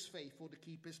 who is faithful to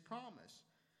keep His promise.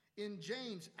 In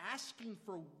James, asking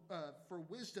for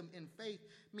wisdom in faith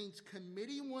means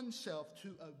committing oneself to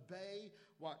obey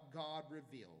what God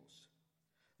reveals.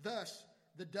 Thus,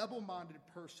 the double-minded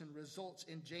person results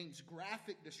in James'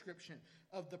 graphic description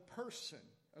of the person,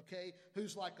 okay,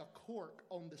 who's like a cork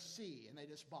on the sea, and they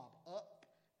just bob up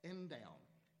and down.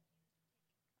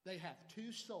 They have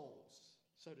two souls,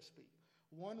 so to speak.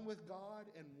 One with God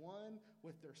and one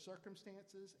with their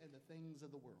circumstances and the things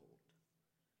of the world.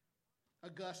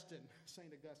 Augustine, St.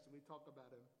 Augustine, we talk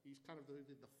about him. He's kind of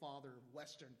the father of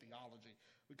Western theology.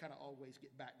 We kind of always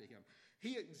get back to him.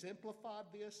 He exemplified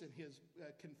this in his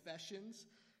confessions.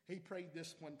 He prayed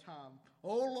this one time,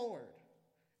 "O Lord,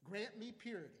 grant me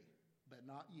purity, but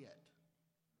not yet."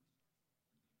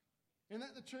 Isn't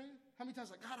that the truth? How many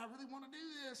times like, God, I really want to do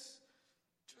this.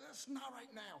 Just not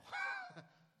right now.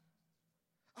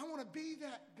 I want to be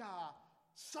that guy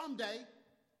someday.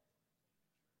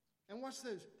 And what's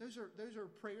those? Those are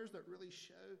prayers that really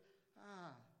show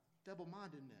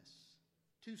double-mindedness,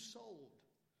 two-souled,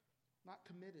 not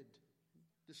committed,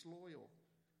 disloyal.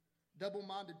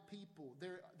 Double-minded people,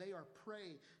 they are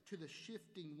prey to the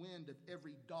shifting wind of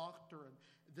every doctrine,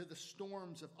 the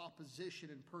storms of opposition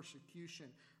and persecution.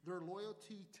 Their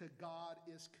loyalty to God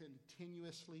is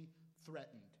continuously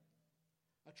threatened.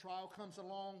 A trial comes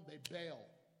along, they bail.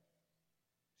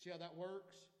 See how that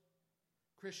works?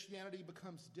 Christianity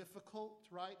becomes difficult,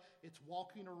 right? It's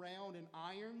walking around in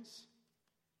irons.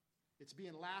 It's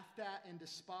being laughed at and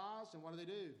despised. And what do?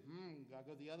 Gotta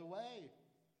go the other way.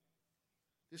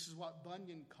 This is what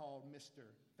Bunyan called Mr.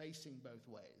 Facing both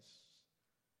ways.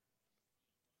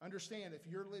 Understand, if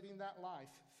you're living that life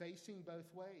facing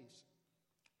both ways,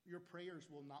 your prayers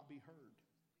will not be heard.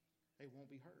 They won't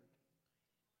be heard.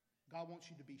 God wants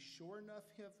you to be sure enough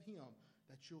of Him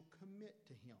that you'll commit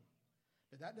to Him.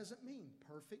 But that doesn't mean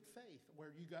perfect faith,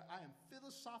 where you go, I am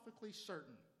philosophically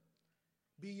certain,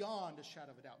 beyond a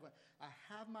shadow of a doubt. But I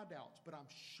have my doubts, but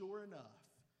I'm sure enough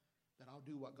that I'll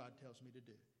do what God tells me to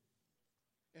do.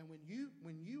 And when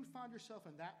you find yourself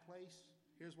in that place,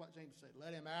 here's what James said: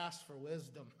 let him ask for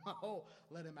wisdom. Oh,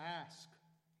 let him ask.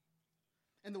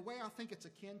 And the way I think it's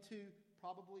akin to,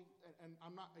 probably, and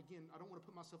I'm not, again, I don't want to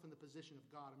put myself in the position of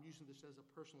God. I'm using this as a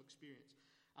personal experience.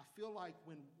 I feel like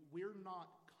when we're not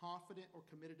confident or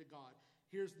committed to God,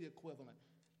 here's the equivalent.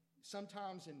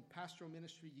 Sometimes in pastoral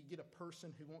ministry, you get a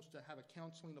person who wants to have a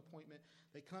counseling appointment.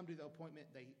 They come to the appointment,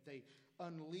 they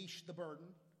unleash the burden,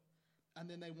 and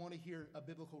then they want to hear a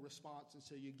biblical response, and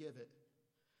so you give it.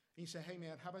 And you say, hey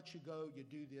man, how about you go, you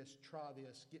do this, try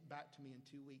this, get back to me in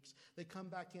 2 weeks. They come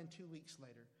back in 2 weeks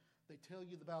later. They tell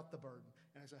you about the burden.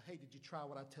 And I say, hey, did you try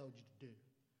what I told you to do?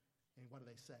 And what do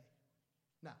they say?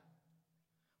 No.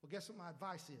 Well, guess what my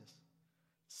advice is?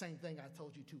 Same thing I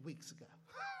told you 2 weeks ago,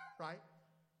 right?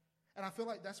 And I feel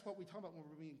like that's what we talk about when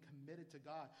we're being committed to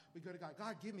God. We go to God,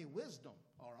 God, give me wisdom.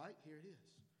 All right, here it is.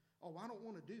 Oh, I don't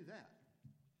want to do that.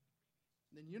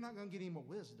 Then you're not going to get any more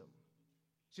wisdom.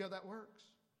 See how that works?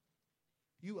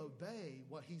 You obey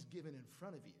what he's given in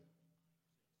front of you.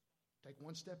 Take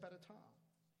one step at a time,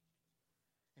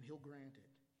 and he'll grant it.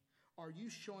 Are you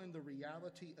showing the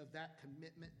reality of that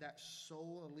commitment, that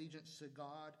soul allegiance to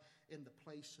God in the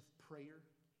place of prayer?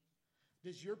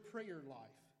 Does your prayer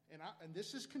life, and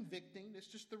this is convicting, it's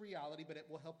just the reality, but it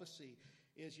will help us see,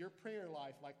 is your prayer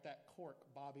life like that cork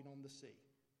bobbing on the sea?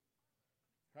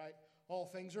 Right? Oh,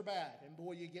 things are bad, and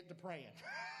boy, you get to praying.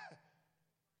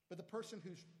 But the person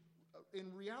who's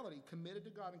in reality committed to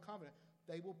God and confident,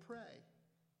 they will pray.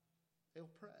 They'll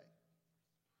pray.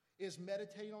 Is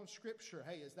meditating on Scripture,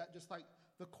 hey, is that just like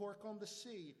the cork on the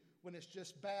sea when it's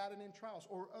just bad and in trials?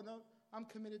 Or, oh no, I'm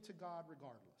committed to God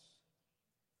regardless.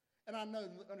 And I know,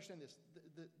 understand this,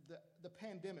 the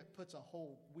pandemic puts a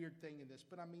whole weird thing in this,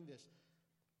 but I mean this.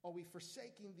 Are we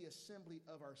forsaking the assembly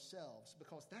of ourselves?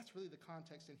 Because that's really the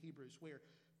context in Hebrews where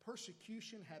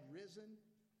persecution had risen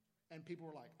and people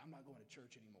were like, I'm not going to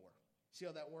church anymore. See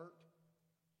how that worked?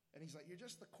 And he's like, you're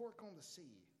just the cork on the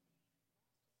sea.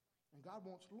 And God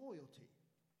wants loyalty.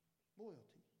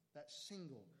 Loyalty. That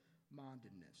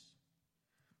single-mindedness.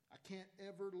 I can't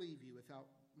ever leave you without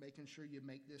making sure you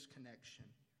make this connection.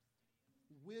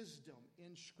 Wisdom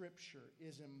in Scripture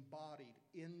is embodied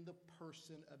in the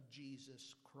person of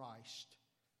Jesus Christ.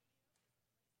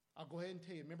 I'll go ahead and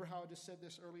tell you. Remember how I just said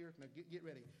this earlier? Now get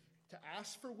ready. To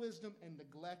ask for wisdom and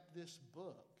neglect this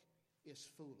book is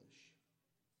foolish.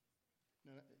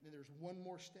 Now, there's one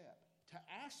more step. To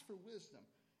ask for wisdom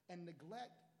and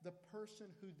neglect the person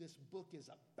who this book is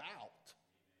about,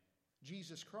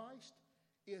 Jesus Christ,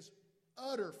 is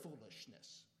utter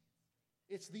foolishness.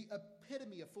 It's the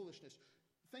epitome of foolishness.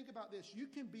 Think about this. You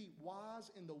can be wise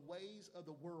in the ways of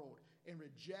the world and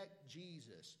reject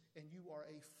Jesus, and you are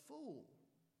a fool.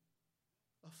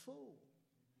 A fool.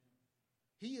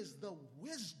 He is the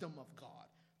wisdom of God.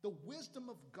 The wisdom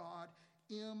of God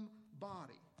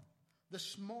embodied. The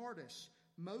smartest,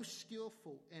 most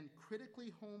skillful, and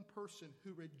critically honed person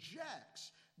who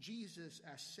rejects Jesus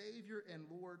as Savior and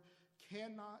Lord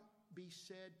cannot be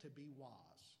said to be wise.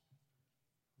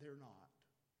 They're not.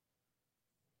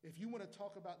 If you want to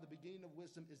talk about the beginning of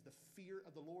wisdom is the fear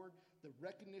of the Lord, the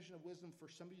recognition of wisdom for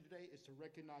some of you today is to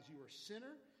recognize you are a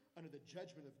sinner under the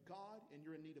judgment of God and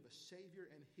you're in need of a Savior,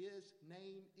 and his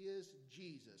name is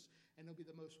Jesus. And it'll be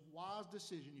the most wise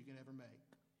decision you can ever make.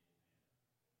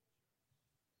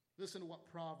 Listen to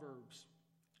what Proverbs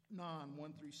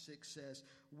 9:1-6 says.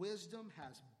 Wisdom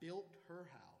has built her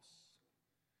house.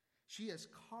 She has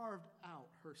carved out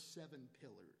her 7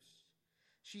 pillars.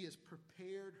 She has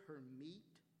prepared her meat.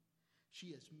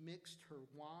 She has mixed her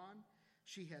wine.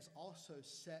 She has also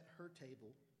set her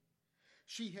table.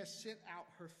 She has sent out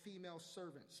her female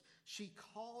servants. She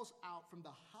calls out from the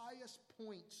highest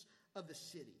points of the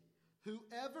city.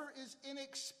 Whoever is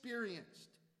inexperienced,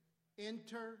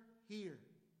 enter here.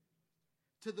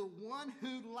 To the one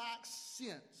who lacks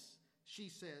sense, she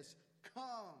says,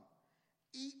 come,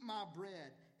 eat my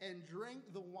bread and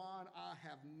drink the wine I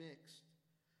have mixed.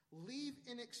 Leave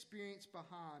inexperience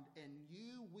behind, and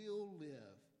you will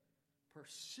live.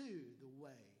 Pursue the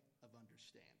way of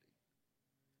understanding.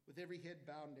 With every head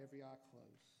bowed and every eye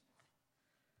closed,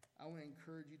 I want to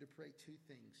encourage you to pray 2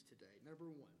 things today. Number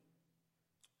 1,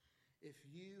 if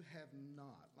you have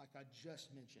not, like I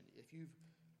just mentioned, if you've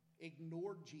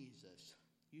ignored Jesus,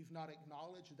 you've not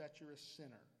acknowledged that you're a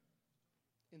sinner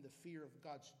in the fear of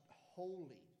God's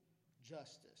holy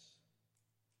justice,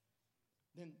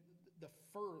 then the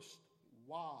first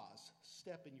wise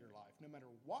step in your life, no matter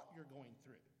what you're going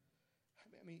through.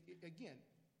 I mean, again,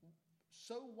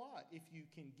 so what if you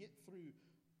can get through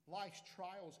life's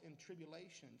trials and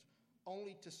tribulations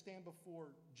only to stand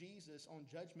before Jesus on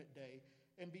Judgment Day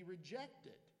and be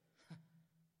rejected?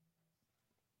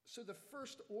 So the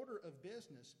first order of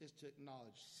business is to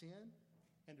acknowledge sin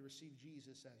and to receive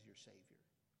Jesus as your Savior.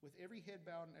 With every head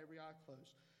bowed and every eye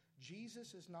closed,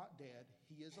 Jesus is not dead.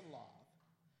 He is alive.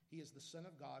 He is the Son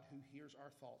of God who hears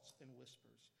our thoughts and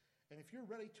whispers. And if you're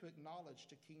ready to acknowledge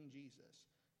to King Jesus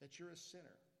that you're a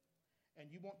sinner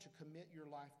and you want to commit your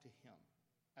life to him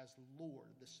as Lord,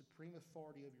 the supreme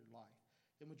authority of your life,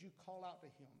 then would you call out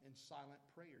to him in silent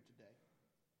prayer today?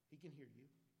 He can hear you.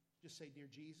 Just say, Dear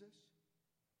Jesus.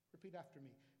 Repeat after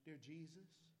me. Dear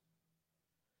Jesus,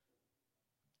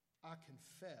 I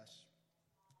confess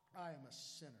I am a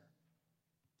sinner.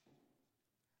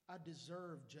 I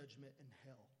deserve judgment in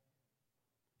hell.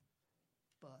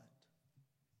 But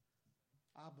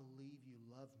I believe you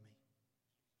love me.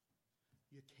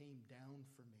 You came down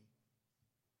for me.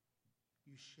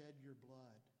 You shed your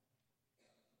blood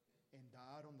and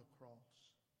died on the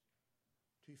cross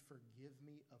to forgive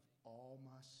me of all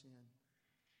my sin.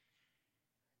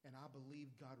 And I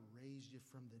believe God raised you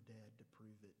from the dead to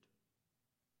prove it.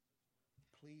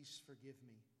 Please forgive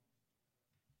me.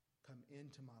 Come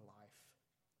into my life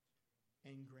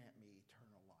and grant me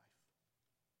eternal life.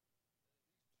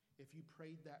 If you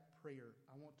prayed that prayer,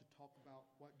 I want to talk about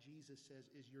what Jesus says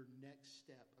is your next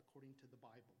step according to the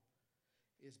Bible,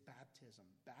 is baptism.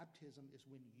 Baptism is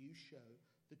when you show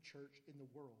the church in the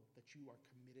world that you are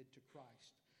committed to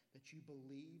Christ, that you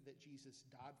believe that Jesus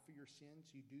died for your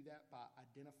sins. You do that by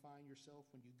identifying yourself.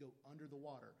 When you go under the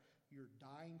water, you're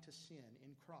dying to sin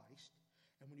in Christ.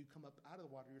 And when you come up out of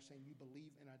the water, you're saying you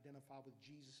believe and identify with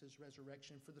Jesus'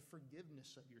 resurrection for the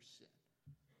forgiveness of your sin.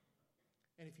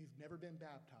 And if you've never been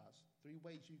baptized, 3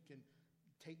 ways you can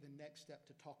take the next step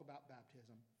to talk about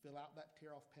baptism. Fill out that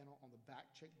tear-off panel on the back,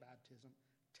 check baptism.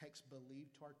 Text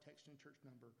BELIEVE to our text and church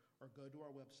number, or go to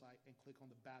our website and click on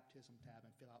the baptism tab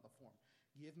and fill out the form.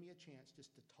 Give me a chance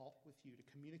just to talk with you, to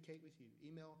communicate with you,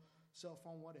 email, cell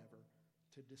phone, whatever,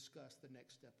 to discuss the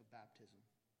next step of baptism.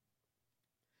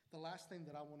 The last thing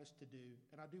that I want us to do,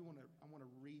 and I want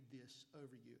to read this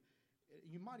over you.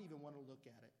 You might even want to look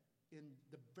at it. In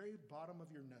the very bottom of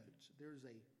your notes, there's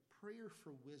a prayer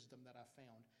for wisdom that I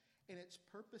found, and it's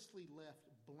purposely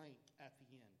left blank at the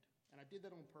end. And I did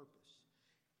that on purpose.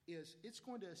 It's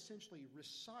going to essentially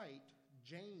recite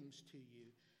James to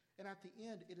you, and at the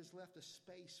end, it has left a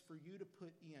space for you to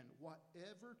put in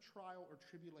whatever trial or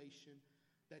tribulation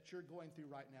that you're going through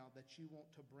right now that you want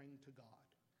to bring to God.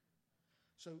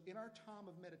 So in our time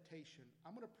of meditation,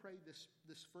 I'm going to pray this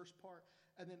first part,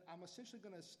 and then I'm essentially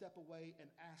going to step away and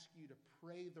ask you to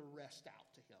pray the rest out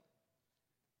to him.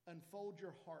 Unfold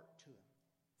your heart to him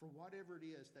for whatever it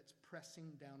is that's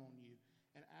pressing down on you,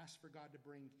 and ask for God to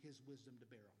bring his wisdom to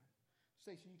bear on it.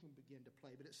 Stacey, you can begin to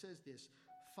play, but it says this: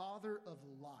 Father of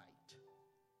light,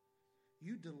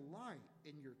 you delight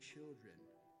in your children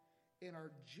and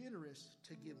are generous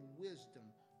to give wisdom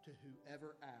to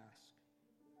whoever asks.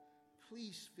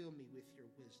 Please fill me with your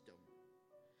wisdom.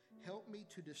 Help me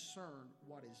to discern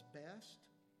what is best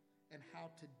and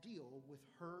how to deal with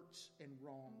hurts and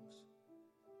wrongs.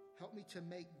 Help me to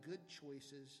make good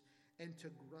choices and to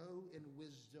grow in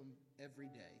wisdom every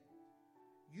day.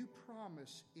 You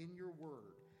promise in your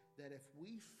word that if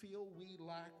we feel we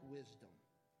lack wisdom,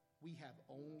 we have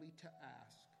only to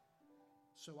ask.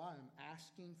 So I am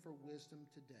asking for wisdom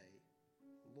today.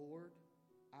 Lord,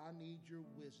 I need your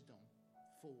wisdom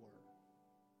for.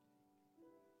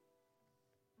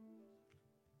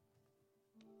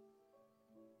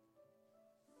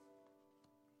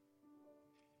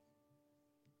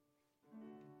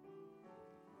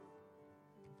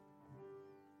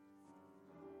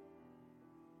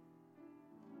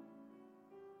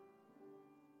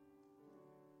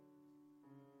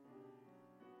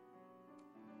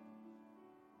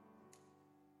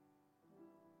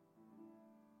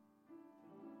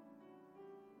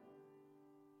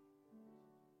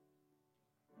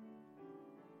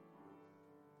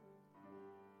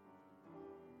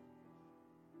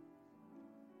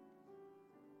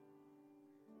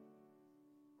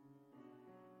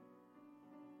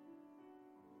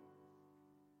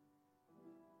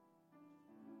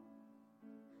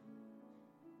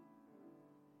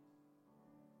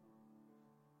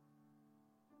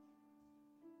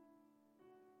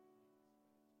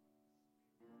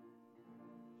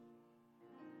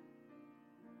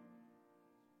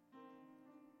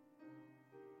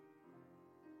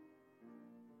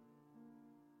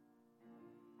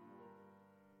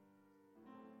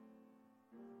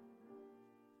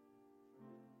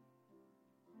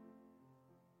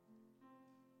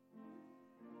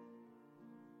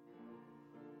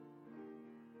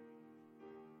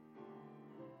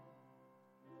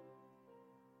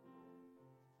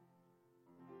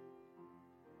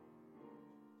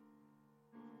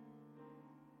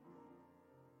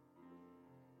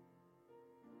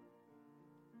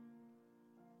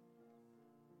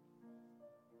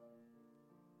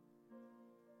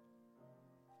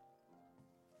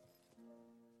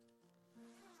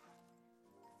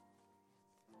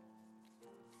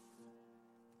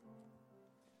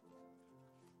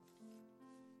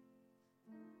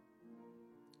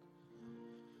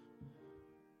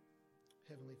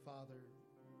 Heavenly Father,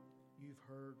 you've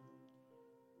heard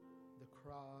the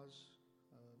cries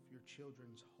of your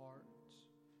children's hearts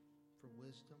for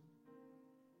wisdom.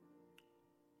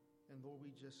 And Lord,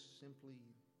 we just simply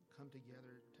come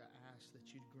together to ask that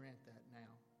you'd grant that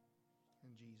now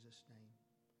in Jesus' name.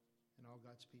 And all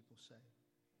God's people say,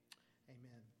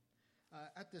 amen.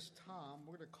 At this time,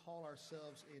 we're going to call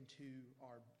ourselves into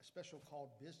our special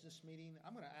called business meeting.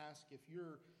 I'm going to ask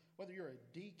whether you're a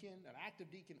deacon, an active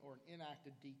deacon, or an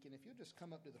inactive deacon, if you'll just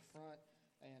come up to the front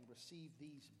and receive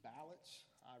these ballots.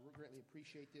 I greatly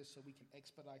appreciate this so we can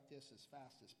expedite this as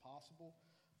fast as possible.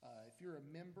 If you're a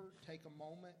member, take a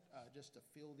moment just to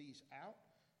fill these out.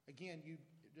 Again, you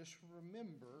just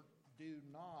remember, do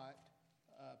not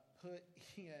put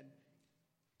in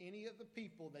any of the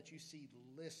people that you see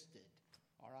listed.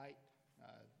 All right?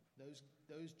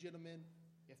 Those gentlemen,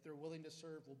 if they're willing to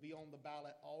serve, will be on the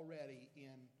ballot already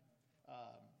in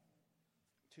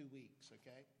 2 weeks,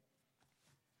 okay?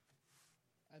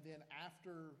 And then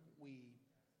after we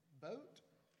vote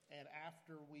and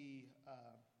after we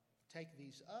take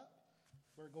these up,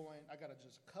 I got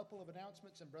just a couple of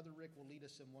announcements, and Brother Rick will lead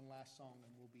us in one last song,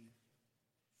 and we'll be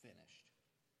finished.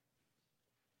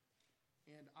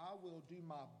 And I will do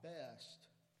my best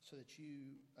so that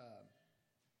you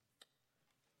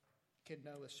can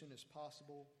know as soon as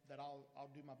possible that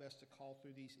I'll do my best to call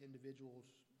through these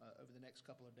individuals over the next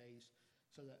couple of days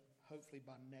so that hopefully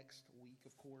by next week,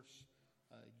 of course,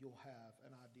 you'll have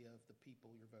an idea of the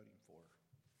people you're voting for.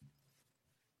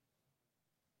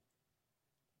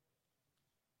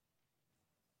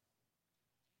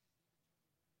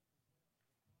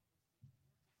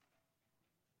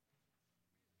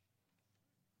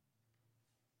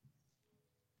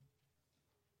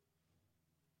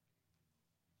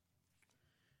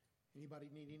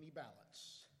 Anybody need any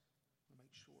ballots? I'll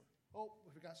make sure. Oh,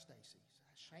 we forgot Stacy.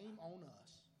 Shame on us.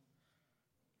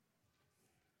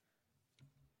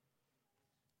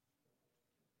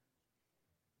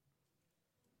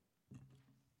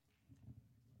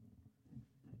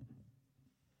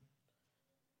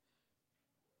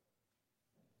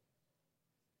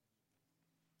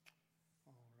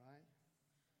 All right.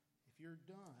 If you're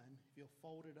done, if you'll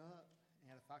fold it up,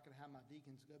 and if I could have my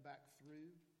deacons go back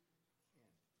through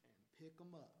pick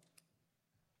them up.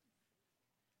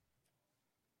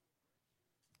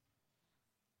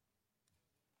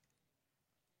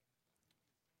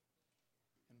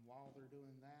 And while they're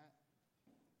doing that,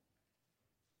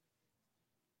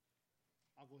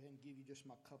 I'll go ahead and give you just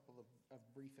my couple of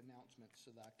brief announcements so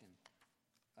that I can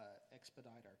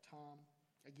expedite our time.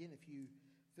 Again, if you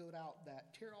filled out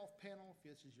that tear-off panel, if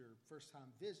this is your first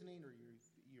time visiting or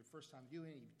your first time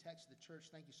viewing, and you texted the church,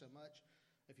 thank you so much.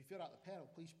 If you filled out the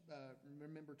panel, please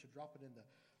remember to drop it in the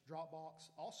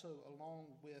Dropbox. Also,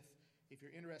 along with, if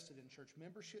you're interested in church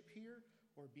membership here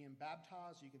or being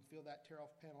baptized, you can fill that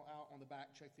tear-off panel out on the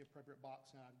back, check the appropriate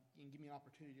box, and give me an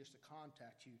opportunity just to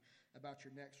contact you about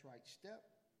your next right step.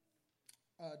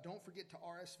 Don't forget to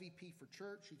RSVP for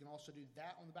church. You can also do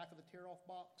that on the back of the tear-off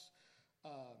box,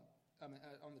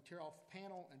 on the tear-off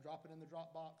panel, and drop it in the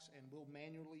Dropbox, and we'll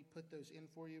manually put those in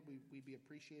for you. We'd be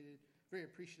very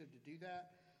appreciative to do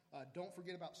that. Don't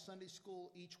forget about Sunday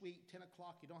school each week, 10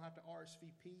 o'clock. You don't have to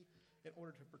RSVP in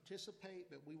order to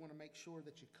participate, but we want to make sure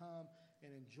that you come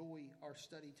and enjoy our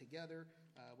study together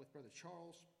with Brother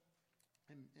Charles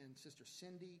and Sister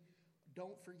Cindy.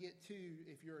 Don't forget, too,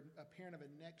 if you're a parent of a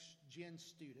next-gen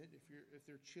student, if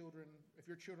your children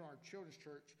are at children's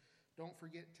church, don't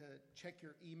forget to check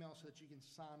your email so that you can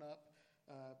sign up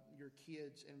your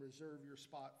kids and reserve your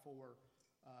spot for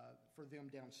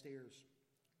them downstairs.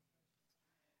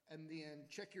 And then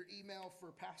check your email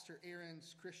for Pastor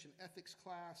Aaron's Christian ethics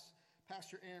class.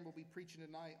 Pastor Aaron will be preaching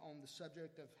tonight on the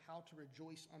subject of how to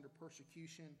rejoice under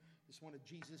persecution. It's one of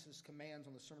Jesus' commands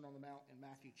on the Sermon on the Mount in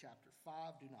Matthew chapter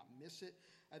 5. Do not miss it.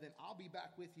 And then I'll be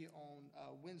back with you on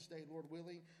Wednesday, Lord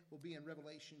willing. We'll be in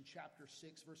Revelation chapter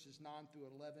 6, verses 9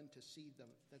 through 11 to see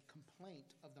the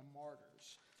complaint of the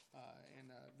martyrs.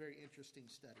 And a very interesting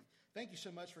study. Thank you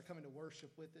so much for coming to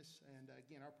worship with us. And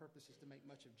again, our purpose is to make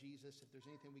much of Jesus. If there's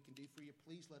anything we can do for you,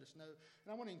 please let us know.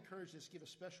 And I want to encourage this, give a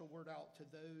special word out to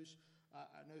those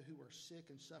I know who are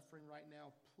sick and suffering right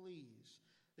now. Please,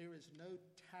 there is no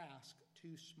task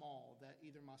too small that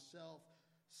either myself,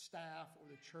 staff, or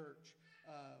the church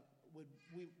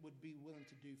would be willing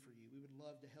to do for you. We would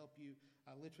love to help you.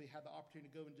 I literally had the opportunity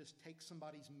to go and just take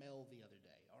somebody's mail the other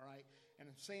day, all right?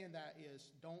 And I'm saying that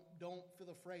is don't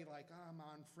feel afraid like, I'm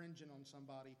infringing on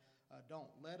somebody. Don't.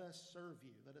 Let us serve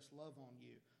you. Let us love on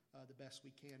you the best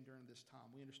we can during this time.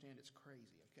 We understand it's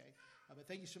crazy, okay? But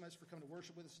thank you so much for coming to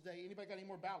worship with us today. Anybody got any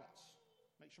more ballots?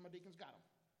 Make sure my deacons got them.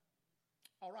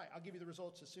 All right, I'll give you the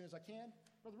results as soon as I can.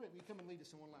 Brother Rick, will you come and lead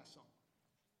us in one last song?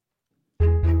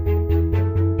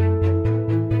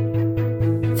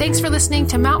 Thanks for listening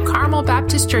to Mount Carmel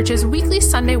Baptist Church's weekly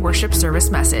Sunday worship service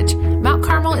message. Mount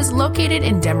Carmel is located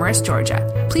in Demarest,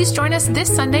 Georgia. Please join us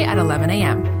this Sunday at 11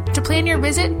 a.m. To plan your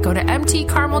visit, go to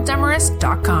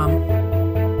mtcarmeldemarest.com.